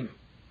over him.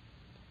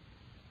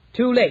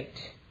 Too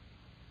late,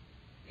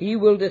 he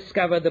will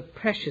discover the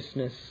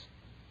preciousness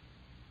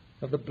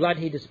of the blood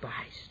he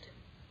despised.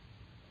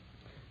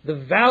 the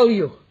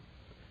value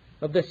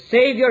of the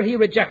Savior he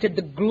rejected,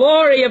 the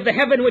glory of the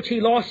heaven which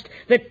he lost,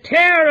 the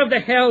terror of the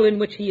hell in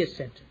which he is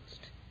sentenced.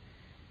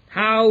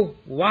 How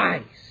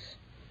wise,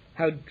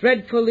 how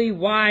dreadfully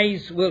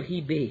wise will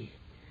he be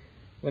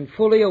when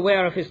fully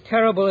aware of his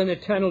terrible and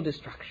eternal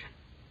destruction.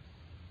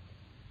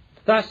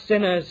 Thus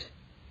sinners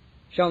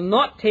shall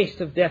not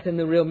taste of death in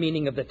the real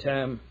meaning of the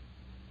term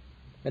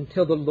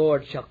until the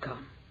Lord shall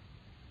come.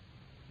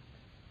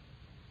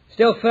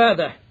 Still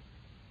further,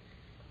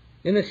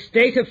 in the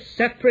state of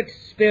separate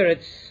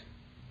spirits,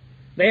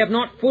 they have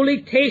not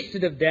fully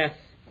tasted of death,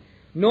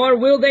 nor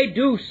will they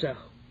do so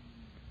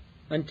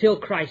until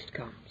Christ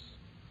comes.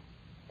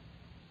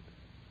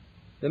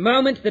 The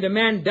moment that a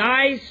man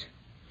dies,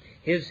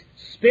 his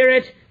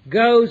spirit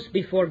goes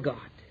before God.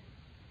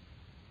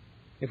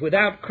 If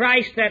without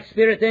Christ, that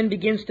spirit then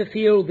begins to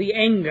feel the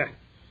anger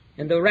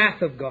and the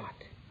wrath of God.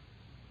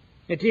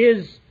 It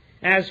is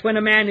as when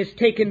a man is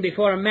taken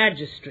before a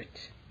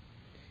magistrate.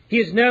 He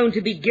is known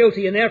to be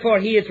guilty, and therefore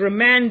he is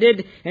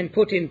remanded and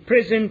put in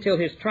prison till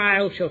his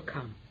trial shall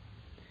come.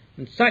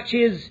 And such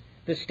is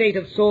the state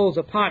of souls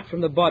apart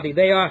from the body.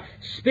 They are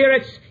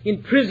spirits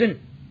in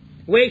prison,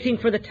 waiting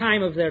for the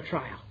time of their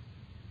trial.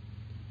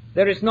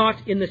 There is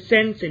not, in the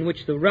sense in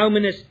which the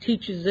Romanist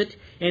teaches it,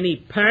 any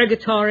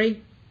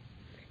purgatory,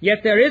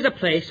 yet there is a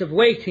place of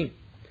waiting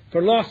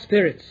for lost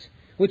spirits,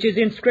 which is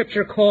in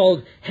Scripture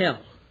called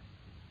hell,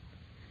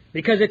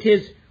 because it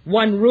is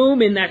one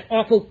room in that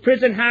awful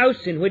prison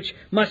house in which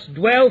must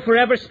dwell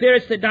forever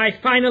spirits that die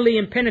finally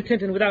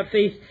impenitent and without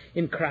faith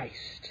in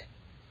Christ.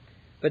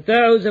 But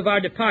those of our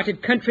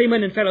departed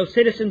countrymen and fellow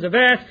citizens of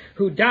earth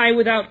who die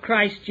without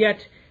Christ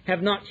yet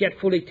have not yet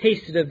fully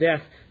tasted of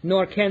death,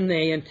 nor can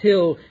they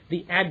until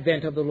the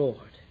advent of the Lord.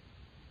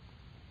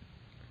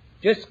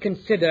 Just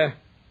consider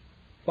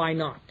why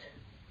not.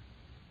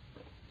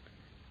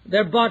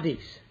 Their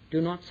bodies do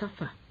not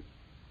suffer.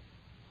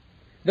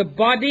 The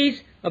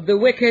bodies of the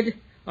wicked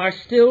are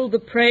still the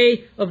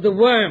prey of the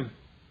worm.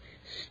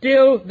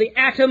 Still the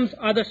atoms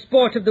are the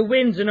sport of the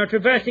winds and are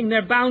traversing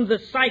their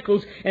boundless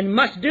cycles, and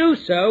must do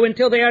so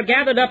until they are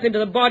gathered up into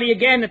the body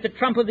again at the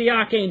trump of the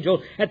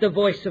archangel, at the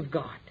voice of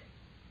God.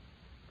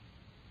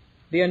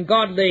 The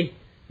ungodly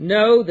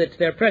know that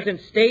their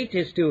present state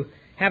is to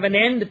have an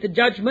end at the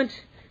judgment,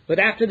 but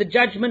after the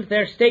judgment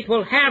their state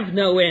will have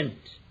no end.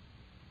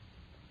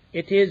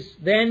 It is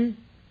then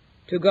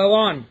to go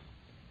on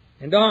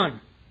and on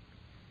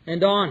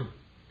and on,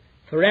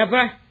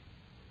 forever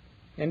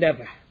and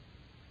ever,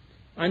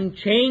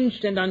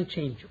 unchanged and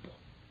unchangeable.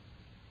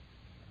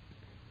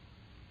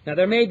 Now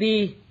there may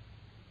be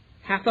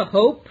half a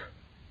hope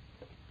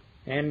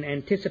and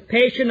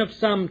anticipation of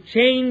some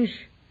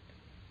change,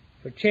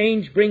 for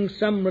change brings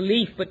some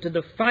relief, but to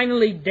the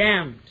finally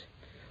damned,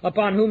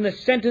 upon whom the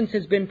sentence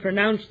has been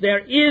pronounced, there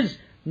is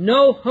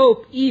no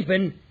hope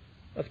even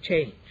of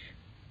change.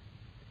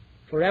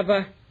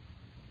 Forever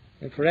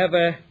and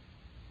forever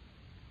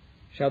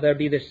shall there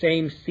be the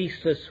same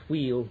ceaseless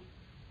wheel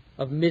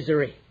of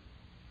misery.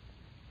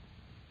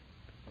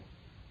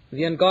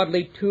 The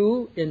ungodly,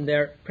 too, in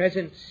their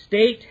present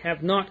state,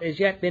 have not as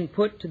yet been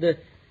put to the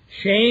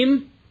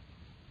shame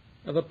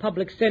of a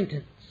public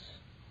sentence.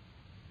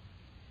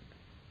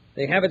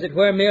 They have, as it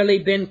were, merely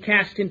been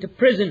cast into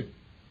prison,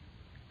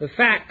 the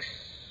facts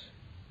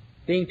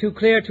being too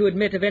clear to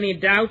admit of any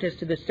doubt as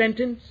to the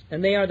sentence,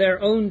 and they are their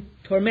own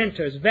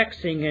tormentors,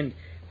 vexing and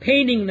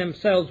paining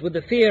themselves with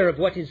the fear of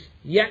what is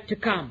yet to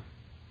come.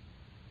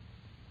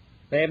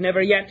 They have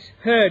never yet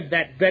heard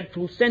that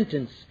dreadful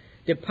sentence,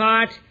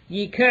 "Depart,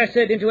 ye cursed,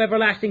 into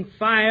everlasting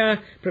fire,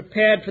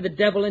 prepared for the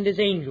devil and his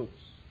angels."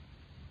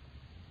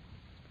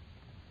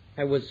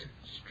 I was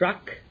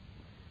struck,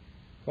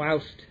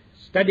 whilst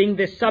studying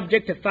this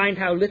subject, to find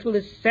how little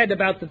is said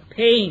about the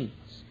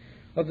pains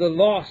of the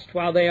lost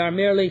while they are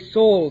merely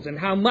souls, and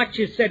how much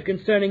is said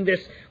concerning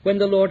this when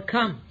the Lord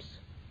comes.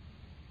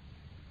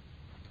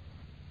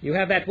 You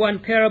have that one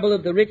parable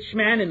of the rich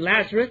man and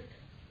Lazarus.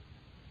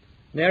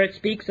 There it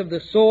speaks of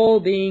the soul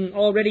being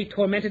already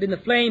tormented in the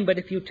flame, but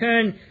if you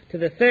turn to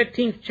the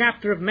 13th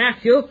chapter of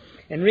Matthew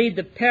and read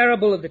the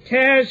parable of the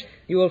tares,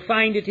 you will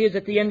find it is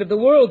at the end of the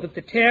world that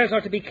the tares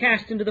are to be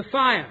cast into the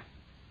fire.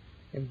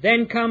 And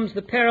then comes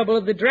the parable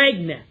of the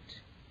dragnet.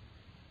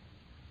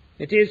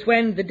 It is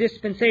when the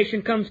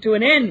dispensation comes to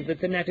an end that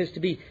the net is to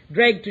be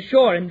dragged to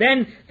shore, and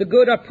then the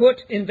good are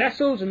put in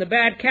vessels and the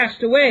bad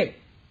cast away.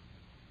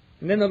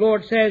 And then the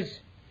Lord says,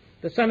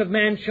 "The Son of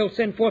Man shall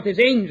send forth his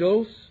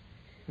angels,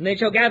 and they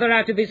shall gather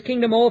out of his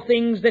kingdom all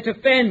things that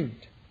offend,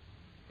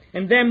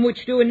 and them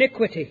which do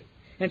iniquity,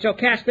 and shall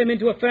cast them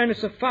into a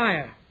furnace of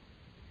fire.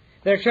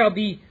 There shall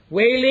be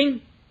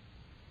wailing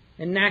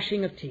and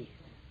gnashing of teeth."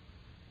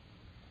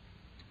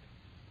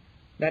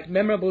 That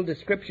memorable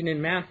description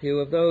in Matthew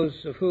of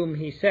those of whom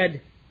he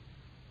said,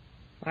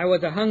 "I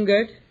was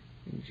a-hungered,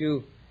 and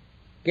you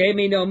gave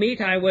me no meat.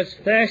 I was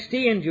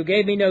thirsty, and you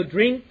gave me no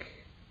drink,"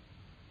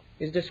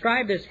 is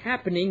described as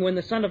happening when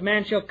the Son of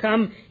Man shall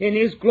come in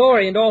his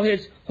glory and all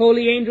his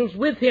holy angels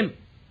with him.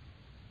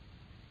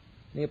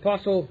 The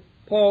Apostle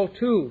Paul,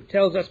 too,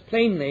 tells us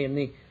plainly in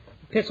the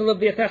epistle of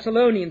the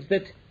Thessalonians,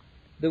 that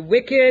the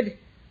wicked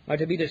are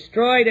to be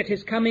destroyed at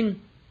his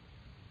coming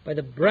by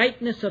the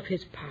brightness of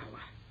his power.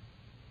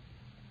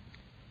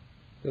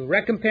 The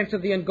recompense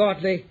of the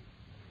ungodly,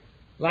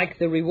 like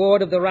the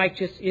reward of the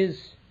righteous, is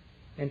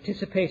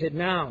anticipated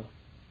now.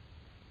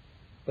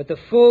 But the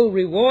full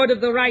reward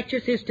of the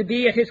righteous is to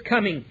be at his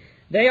coming.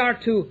 They are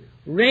to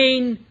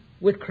reign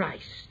with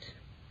Christ.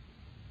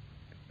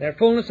 Their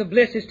fullness of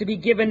bliss is to be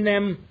given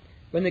them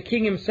when the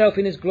King himself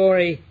in his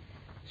glory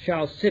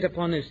shall sit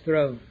upon his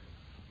throne.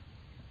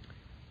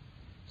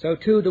 So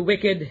too the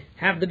wicked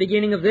have the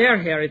beginning of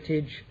their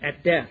heritage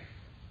at death.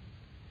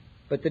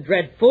 But the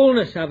dread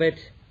fullness of it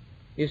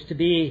is to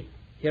be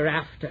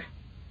hereafter.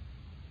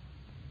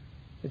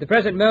 At the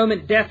present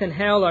moment, death and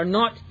hell are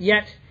not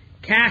yet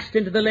cast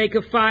into the lake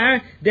of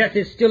fire. Death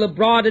is still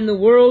abroad in the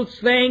world,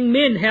 slaying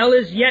men. Hell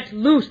is yet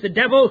loose. The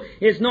devil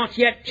is not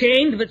yet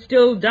chained, but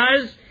still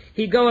does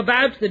he go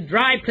about the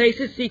dry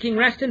places, seeking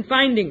rest and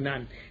finding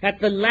none. At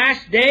the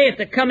last day, at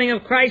the coming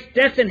of Christ,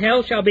 death and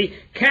hell shall be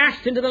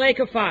cast into the lake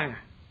of fire.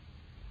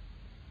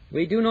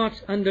 We do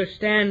not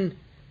understand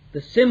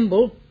the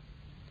symbol,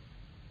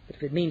 but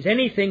if it means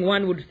anything,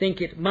 one would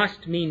think it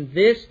must mean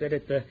this, that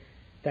at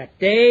that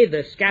day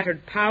the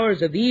scattered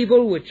powers of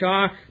evil, which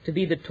are to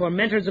be the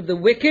tormentors of the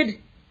wicked,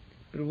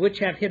 but which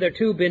have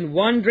hitherto been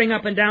wandering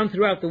up and down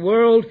throughout the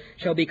world,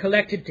 shall be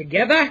collected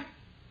together,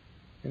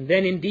 and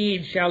then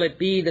indeed shall it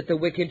be that the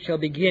wicked shall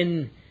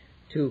begin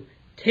to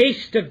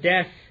taste of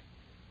death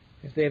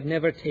as they have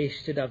never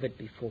tasted of it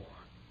before.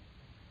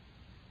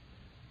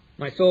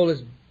 My soul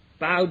is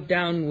bowed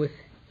down with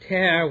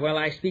terror while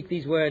I speak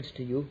these words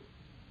to you.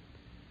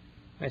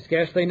 I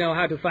scarcely know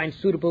how to find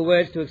suitable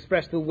words to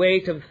express the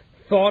weight of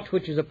thought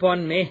which is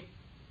upon me.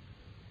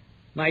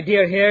 My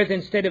dear hearers,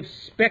 instead of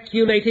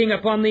speculating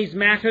upon these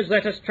matters,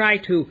 let us try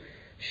to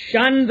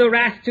shun the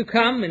wrath to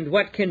come, and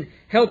what can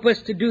help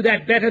us to do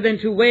that better than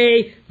to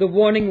weigh the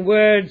warning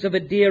words of a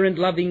dear and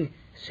loving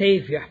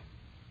Savior,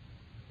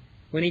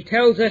 when he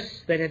tells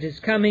us that at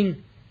his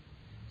coming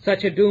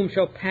such a doom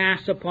shall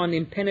pass upon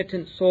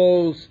impenitent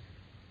souls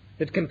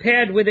that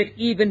compared with it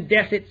even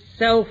death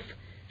itself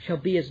shall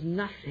be as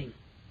nothing.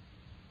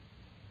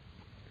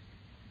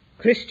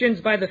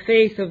 Christians, by the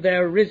faith of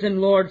their risen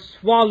Lord,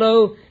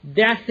 swallow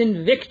death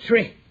in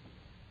victory.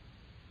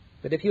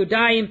 But if you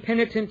die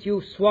impenitent,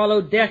 you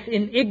swallow death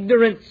in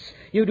ignorance.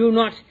 You do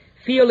not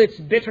feel its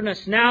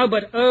bitterness now,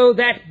 but oh,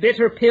 that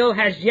bitter pill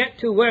has yet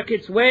to work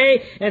its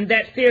way, and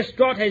that fierce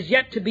draught has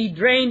yet to be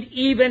drained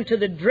even to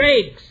the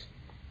dregs,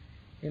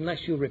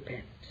 unless you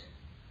repent.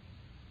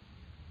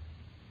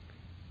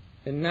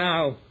 And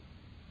now,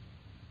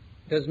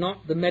 does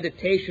not the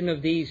meditation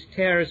of these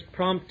terrors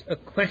prompt a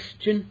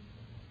question?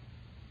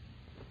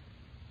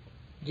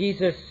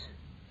 Jesus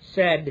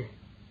said,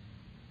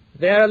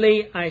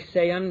 "Verily I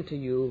say unto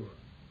you,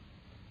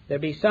 there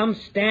be some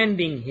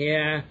standing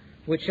here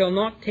which shall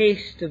not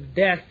taste of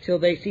death till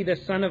they see the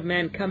Son of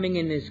Man coming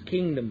in his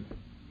kingdom."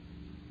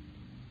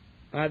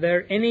 Are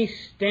there any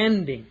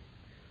standing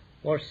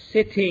or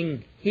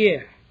sitting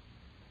here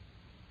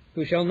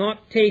who shall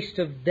not taste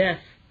of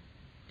death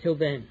till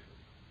then?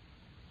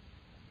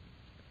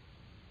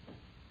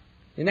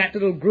 In that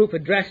little group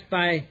addressed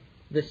by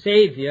the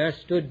Savior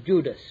stood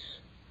Judas.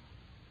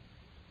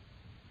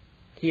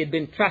 He had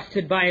been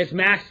trusted by his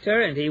master,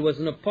 and he was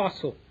an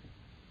apostle.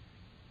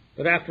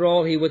 But after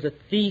all, he was a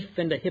thief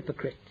and a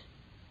hypocrite.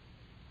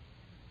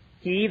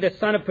 He, the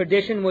son of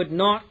perdition, would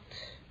not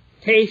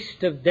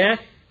taste of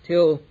death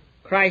till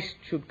Christ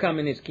should come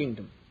in his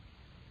kingdom.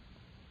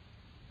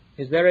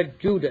 Is there a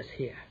Judas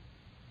here?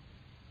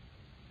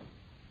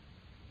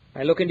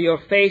 I look into your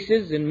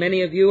faces, and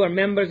many of you are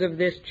members of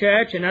this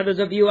church, and others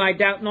of you, I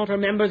doubt not, are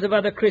members of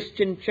other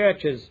Christian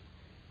churches.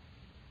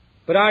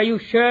 But are you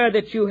sure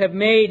that you have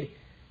made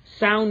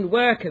sound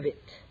work of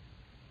it?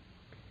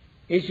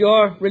 Is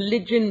your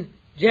religion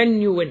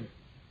genuine?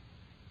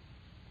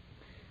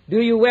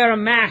 Do you wear a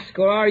mask,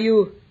 or are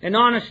you an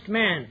honest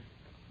man?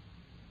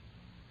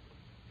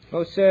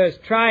 Oh, sirs,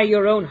 try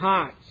your own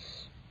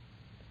hearts.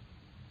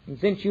 And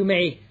since you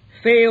may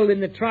fail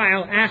in the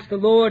trial, ask the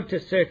Lord to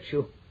search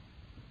you.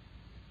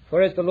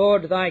 For as the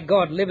Lord thy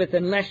God liveth,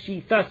 unless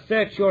ye thus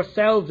search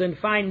yourselves and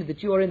find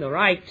that you are in the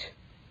right,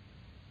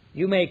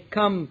 you may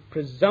come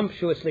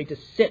presumptuously to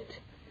sit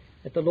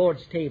at the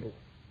Lord's table.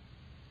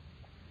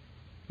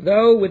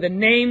 Though with a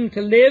name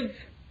to live,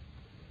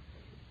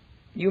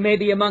 you may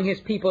be among his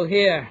people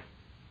here,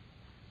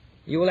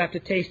 you will have to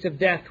taste of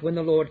death when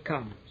the Lord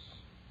comes.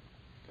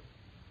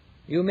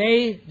 You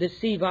may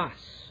deceive us,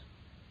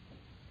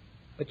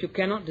 but you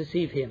cannot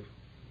deceive him.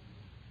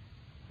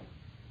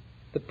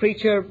 The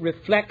preacher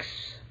reflects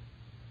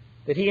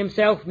that he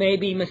himself may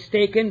be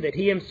mistaken, that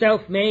he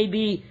himself may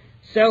be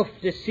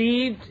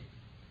self-deceived.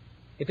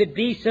 If it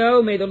be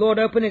so, may the Lord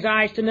open his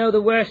eyes to know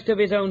the worst of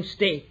his own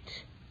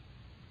state.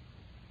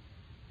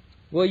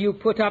 Will you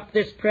put up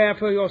this prayer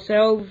for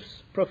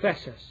yourselves,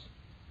 professors?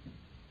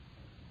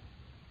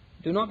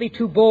 Do not be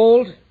too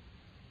bold.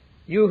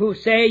 You who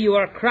say you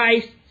are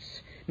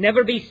Christ's,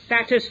 never be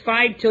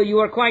satisfied till you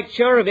are quite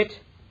sure of it.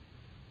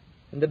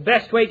 And the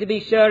best way to be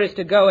sure is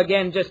to go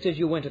again just as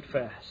you went at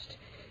first,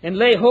 and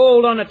lay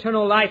hold on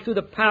eternal life through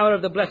the power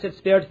of the blessed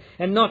Spirit,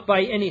 and not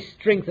by any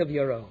strength of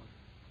your own.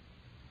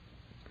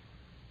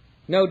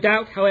 No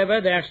doubt, however,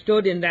 there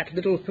stood in that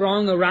little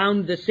throng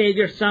around the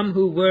Saviour some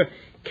who were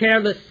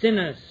careless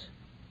sinners.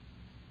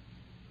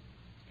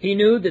 He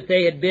knew that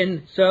they had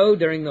been so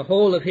during the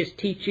whole of his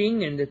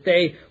teaching, and that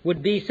they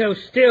would be so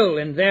still,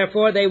 and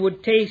therefore they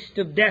would taste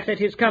of death at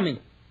his coming.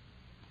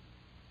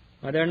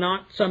 Are there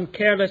not some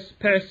careless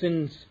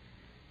persons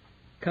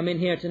come in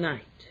here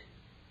tonight?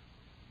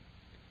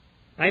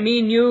 I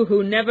mean you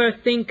who never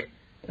think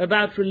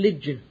about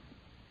religion,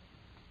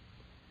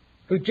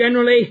 who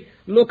generally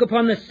look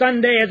upon the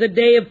Sunday as a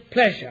day of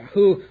pleasure,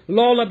 who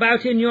loll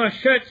about in your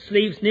shirt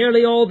sleeves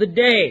nearly all the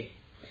day,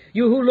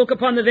 you who look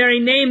upon the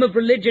very name of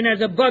religion as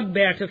a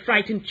bugbear to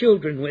frighten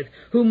children with,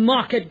 who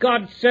mock at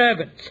God's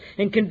servants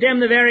and condemn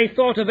the very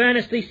thought of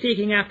earnestly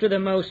seeking after the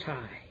Most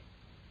High.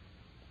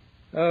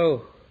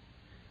 Oh,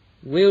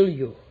 will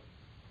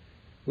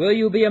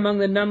you be among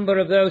the number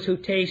of those who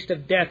taste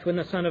of death when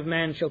the Son of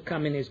Man shall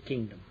come in his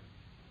kingdom?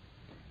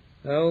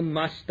 Oh,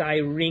 must I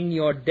ring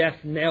your death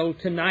knell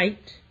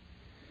tonight?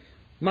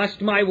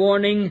 Must my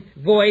warning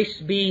voice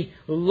be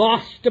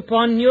lost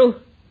upon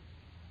you?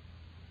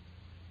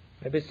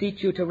 I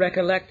beseech you to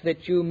recollect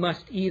that you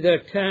must either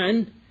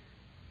turn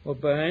or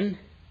burn.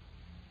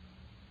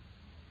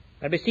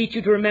 I beseech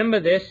you to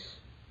remember this.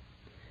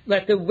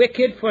 Let the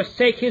wicked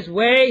forsake his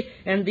way,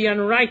 and the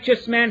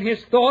unrighteous man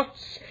his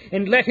thoughts,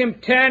 and let him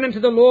turn unto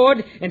the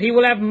Lord, and he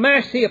will have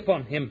mercy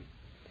upon him,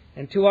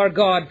 and to our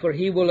God, for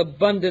he will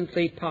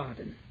abundantly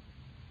pardon.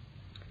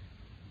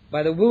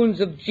 By the wounds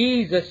of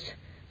Jesus,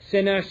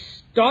 sinners,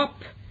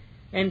 stop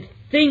and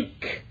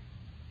think.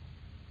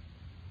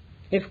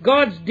 If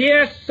God's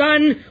dear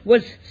Son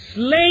was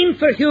slain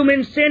for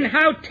human sin,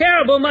 how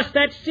terrible must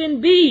that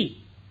sin be?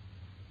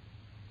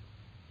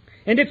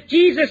 And if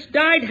Jesus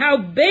died, how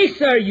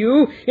base are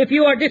you if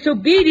you are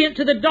disobedient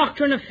to the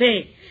doctrine of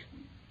faith?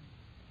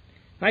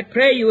 I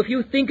pray you, if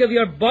you think of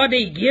your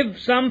body, give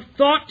some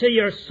thought to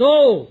your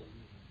soul.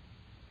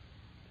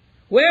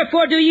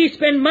 Wherefore do ye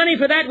spend money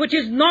for that which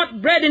is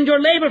not bread, and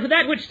your labor for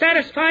that which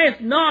satisfieth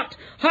not?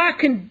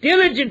 Hearken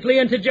diligently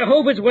unto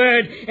Jehovah's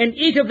word, and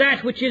eat of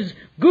that which is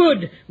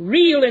good,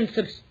 real, and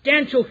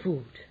substantial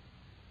food.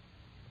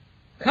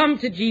 Come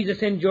to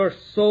Jesus, and your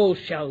soul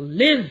shall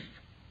live.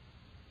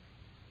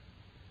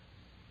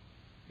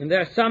 And there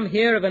are some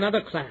here of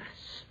another class.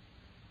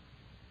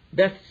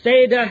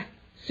 Bethsaida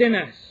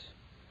sinners.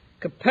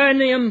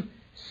 Capernaum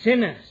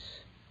sinners.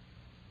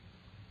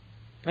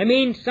 I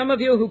mean some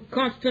of you who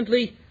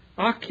constantly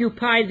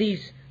occupy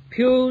these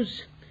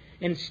pews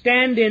and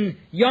stand in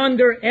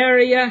yonder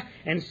area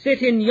and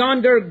sit in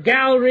yonder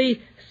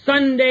gallery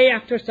Sunday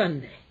after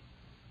Sunday.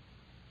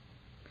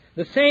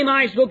 The same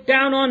eyes look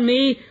down on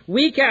me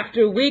week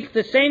after week.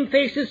 The same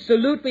faces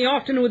salute me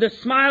often with a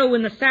smile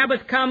when the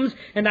Sabbath comes,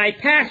 and I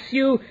pass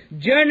you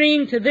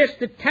journeying to this,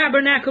 the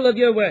tabernacle of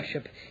your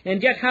worship.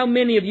 And yet how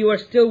many of you are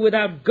still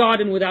without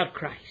God and without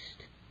Christ?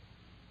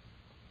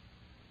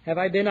 Have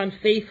I been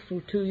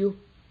unfaithful to you?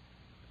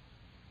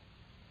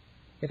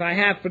 If I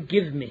have,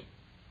 forgive me.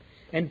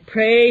 And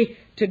pray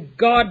to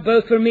God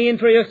both for me and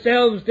for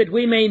yourselves that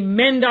we may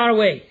mend our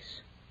ways.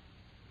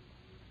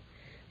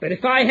 But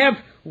if I have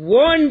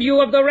warned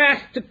you of the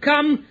wrath to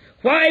come,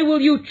 why will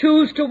you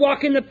choose to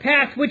walk in the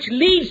path which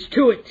leads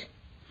to it?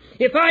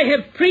 If I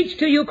have preached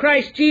to you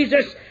Christ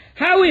Jesus,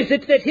 how is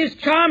it that his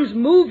charms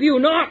move you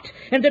not,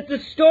 and that the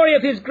story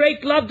of his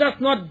great love doth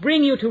not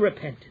bring you to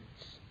repentance?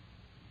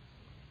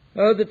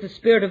 Oh, that the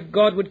Spirit of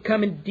God would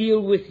come and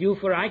deal with you,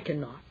 for I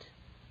cannot.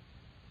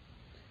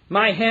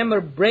 My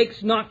hammer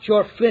breaks not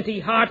your flinty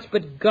hearts,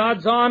 but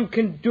God's arm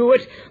can do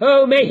it.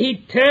 Oh, may he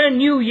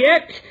turn you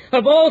yet.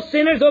 Of all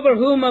sinners over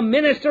whom a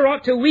minister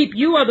ought to weep,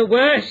 you are the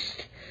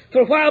worst.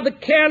 For while the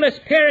careless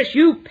perish,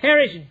 you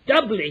perish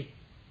doubly.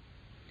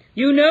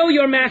 You know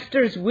your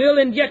Master's will,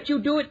 and yet you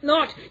do it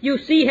not. You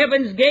see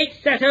heaven's gates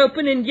set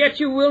open, and yet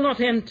you will not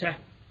enter.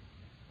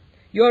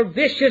 Your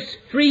vicious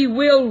free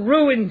will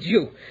ruins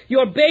you.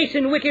 Your base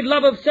and wicked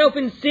love of self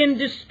and sin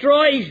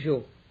destroys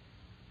you.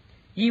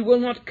 Ye will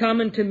not come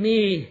unto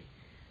me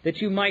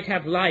that you might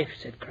have life,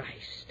 said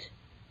Christ.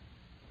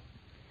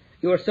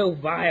 You are so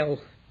vile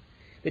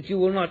that you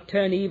will not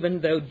turn even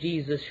though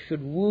Jesus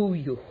should woo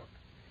you.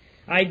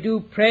 I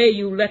do pray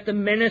you let the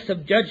menace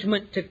of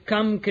judgment to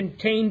come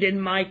contained in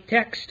my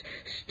text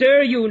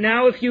stir you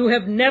now if you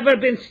have never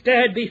been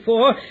stirred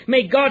before.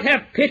 May God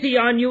have pity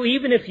on you,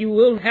 even if you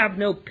will have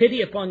no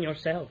pity upon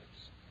yourselves.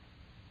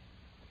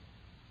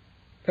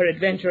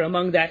 Peradventure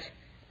among that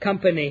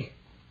company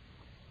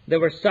there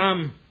were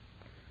some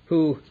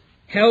who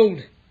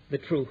held the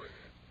truth,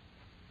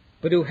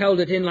 but who held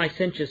it in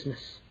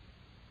licentiousness.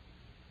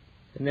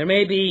 And there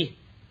may be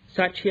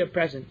such here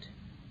present.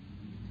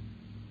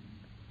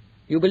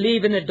 You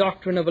believe in the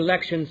doctrine of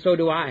election, so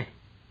do I.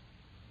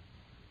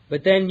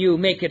 But then you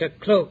make it a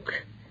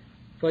cloak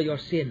for your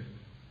sin.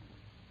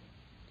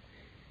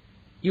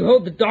 You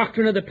hold the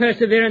doctrine of the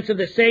perseverance of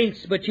the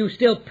saints, but you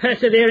still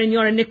persevere in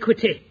your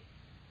iniquity.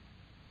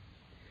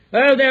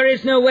 Oh, there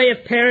is no way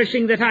of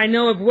perishing that I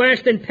know of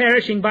worse than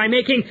perishing by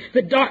making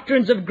the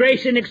doctrines of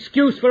grace an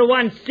excuse for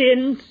one's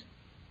sins.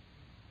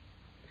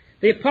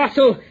 The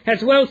apostle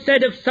has well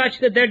said of such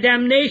that their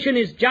damnation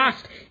is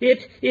just.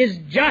 It is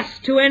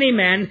just to any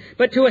man,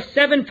 but to a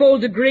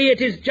sevenfold degree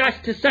it is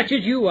just to such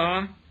as you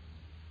are.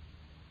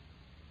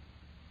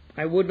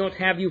 I would not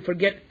have you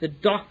forget the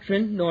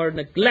doctrine, nor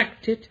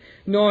neglect it,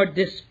 nor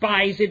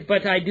despise it,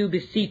 but I do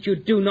beseech you,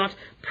 do not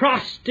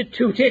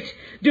prostitute it.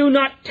 Do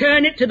not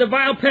turn it to the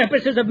vile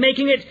purposes of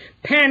making it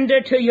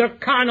pander to your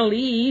carnal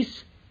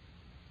ease.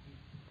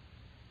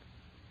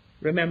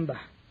 Remember,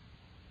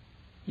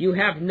 you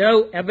have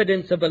no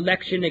evidence of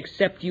election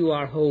except you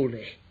are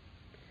holy,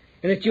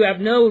 and that you have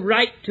no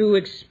right to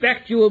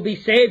expect you will be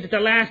saved at the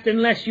last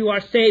unless you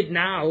are saved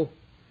now.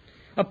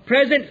 A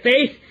present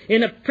faith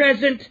in a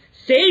present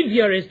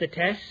Savior is the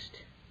test.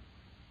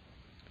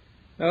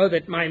 Oh,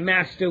 that my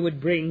Master would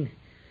bring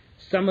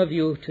some of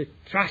you to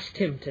trust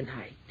Him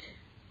tonight.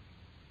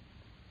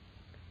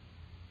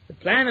 The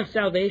plan of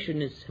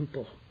salvation is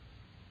simple.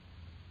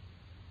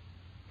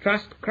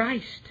 Trust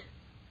Christ,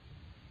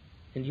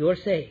 and you are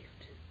saved.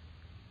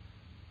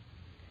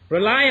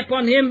 Rely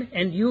upon Him,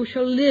 and you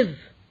shall live.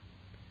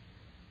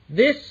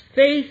 This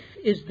faith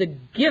is the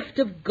gift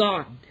of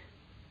God.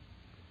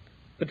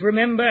 But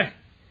remember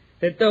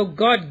that though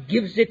God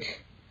gives it,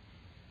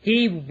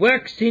 He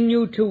works in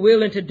you to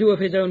will and to do of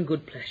His own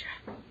good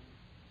pleasure.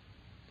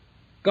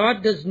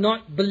 God does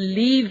not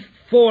believe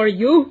for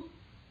you.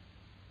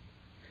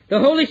 The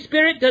Holy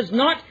Spirit does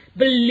not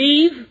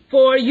believe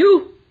for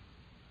you.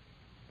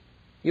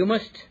 You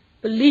must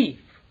believe,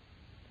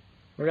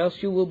 or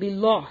else you will be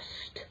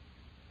lost.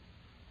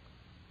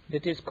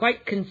 It is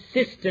quite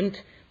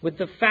consistent with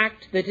the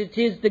fact that it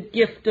is the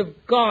gift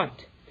of God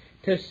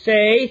to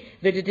say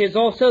that it is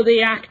also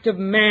the act of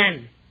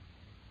man.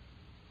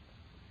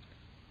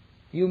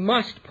 You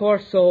must, poor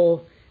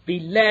soul, be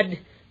led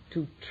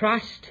to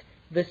trust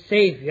the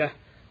Savior,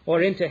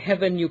 or into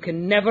heaven you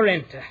can never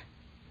enter.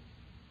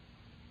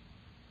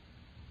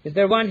 Is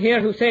there one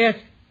here who saith,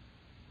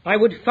 I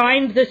would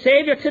find the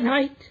Savior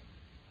tonight?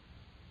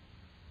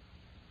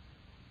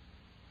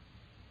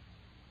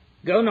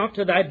 Go not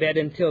to thy bed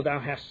until thou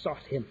hast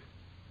sought Him,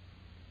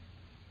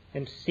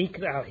 and seek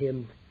thou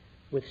Him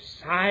with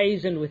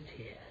sighs and with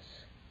tears.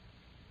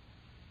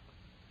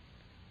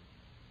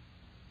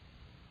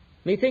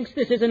 Methinks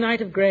this is a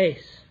night of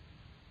grace.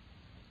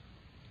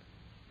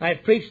 I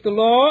have preached the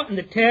law and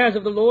the terrors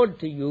of the Lord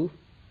to you,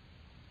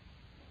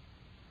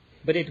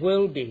 but it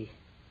will be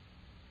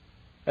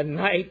a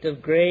night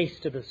of grace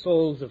to the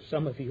souls of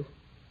some of you.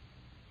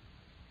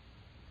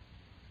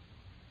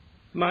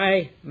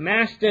 My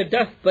Master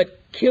doth but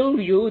kill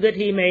you that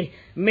He may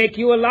make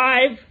you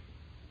alive.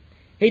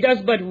 He does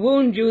but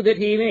wound you that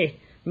He may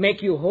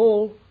make you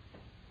whole.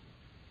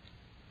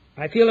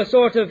 I feel a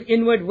sort of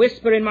inward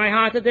whisper in my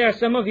heart that there are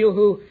some of you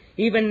who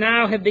even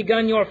now have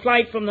begun your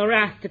flight from the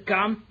wrath to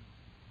come.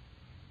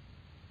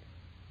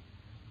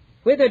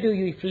 Whither do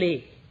ye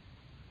flee?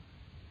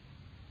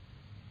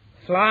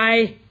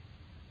 Fly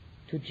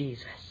to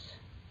Jesus.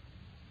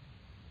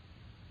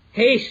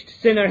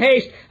 Haste, sinner,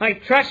 haste. I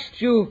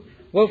trust you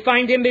will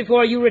find Him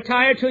before you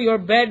retire to your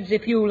beds.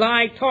 If you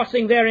lie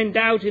tossing there in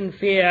doubt and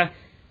fear,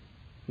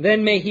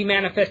 then may He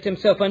manifest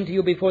Himself unto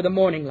you before the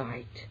morning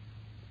light.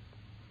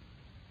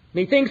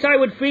 Methinks I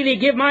would freely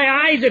give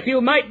my eyes if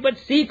you might but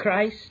see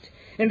Christ,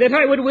 and that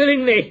I would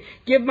willingly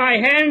give my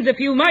hands if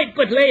you might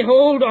but lay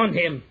hold on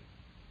Him.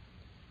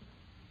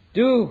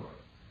 Do,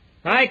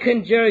 I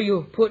conjure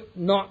you, put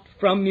not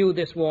from you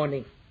this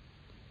warning,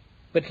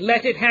 but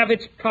let it have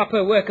its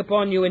proper work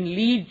upon you and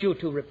lead you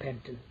to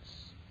repentance.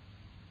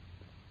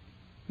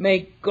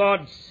 May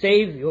God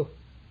save you,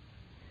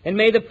 and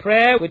may the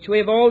prayer which we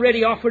have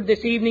already offered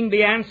this evening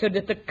be answered,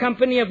 that the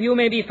company of you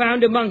may be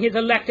found among His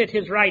elect at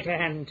His right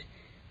hand.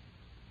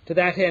 To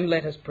that end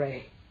let us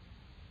pray.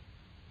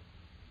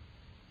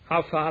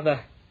 Our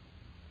Father,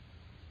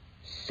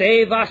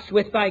 save us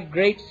with thy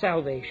great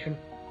salvation.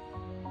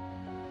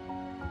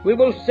 We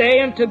will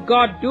say unto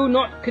God, do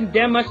not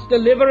condemn us,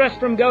 deliver us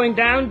from going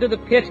down to the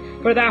pit,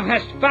 for thou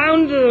hast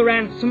found the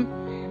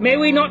ransom. May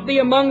we not be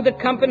among the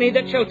company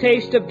that shall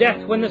taste of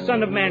death when the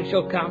Son of Man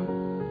shall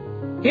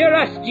come. Hear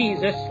us,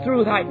 Jesus,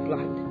 through thy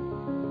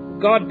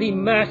blood. God be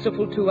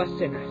merciful to us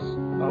sinners.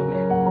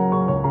 Amen.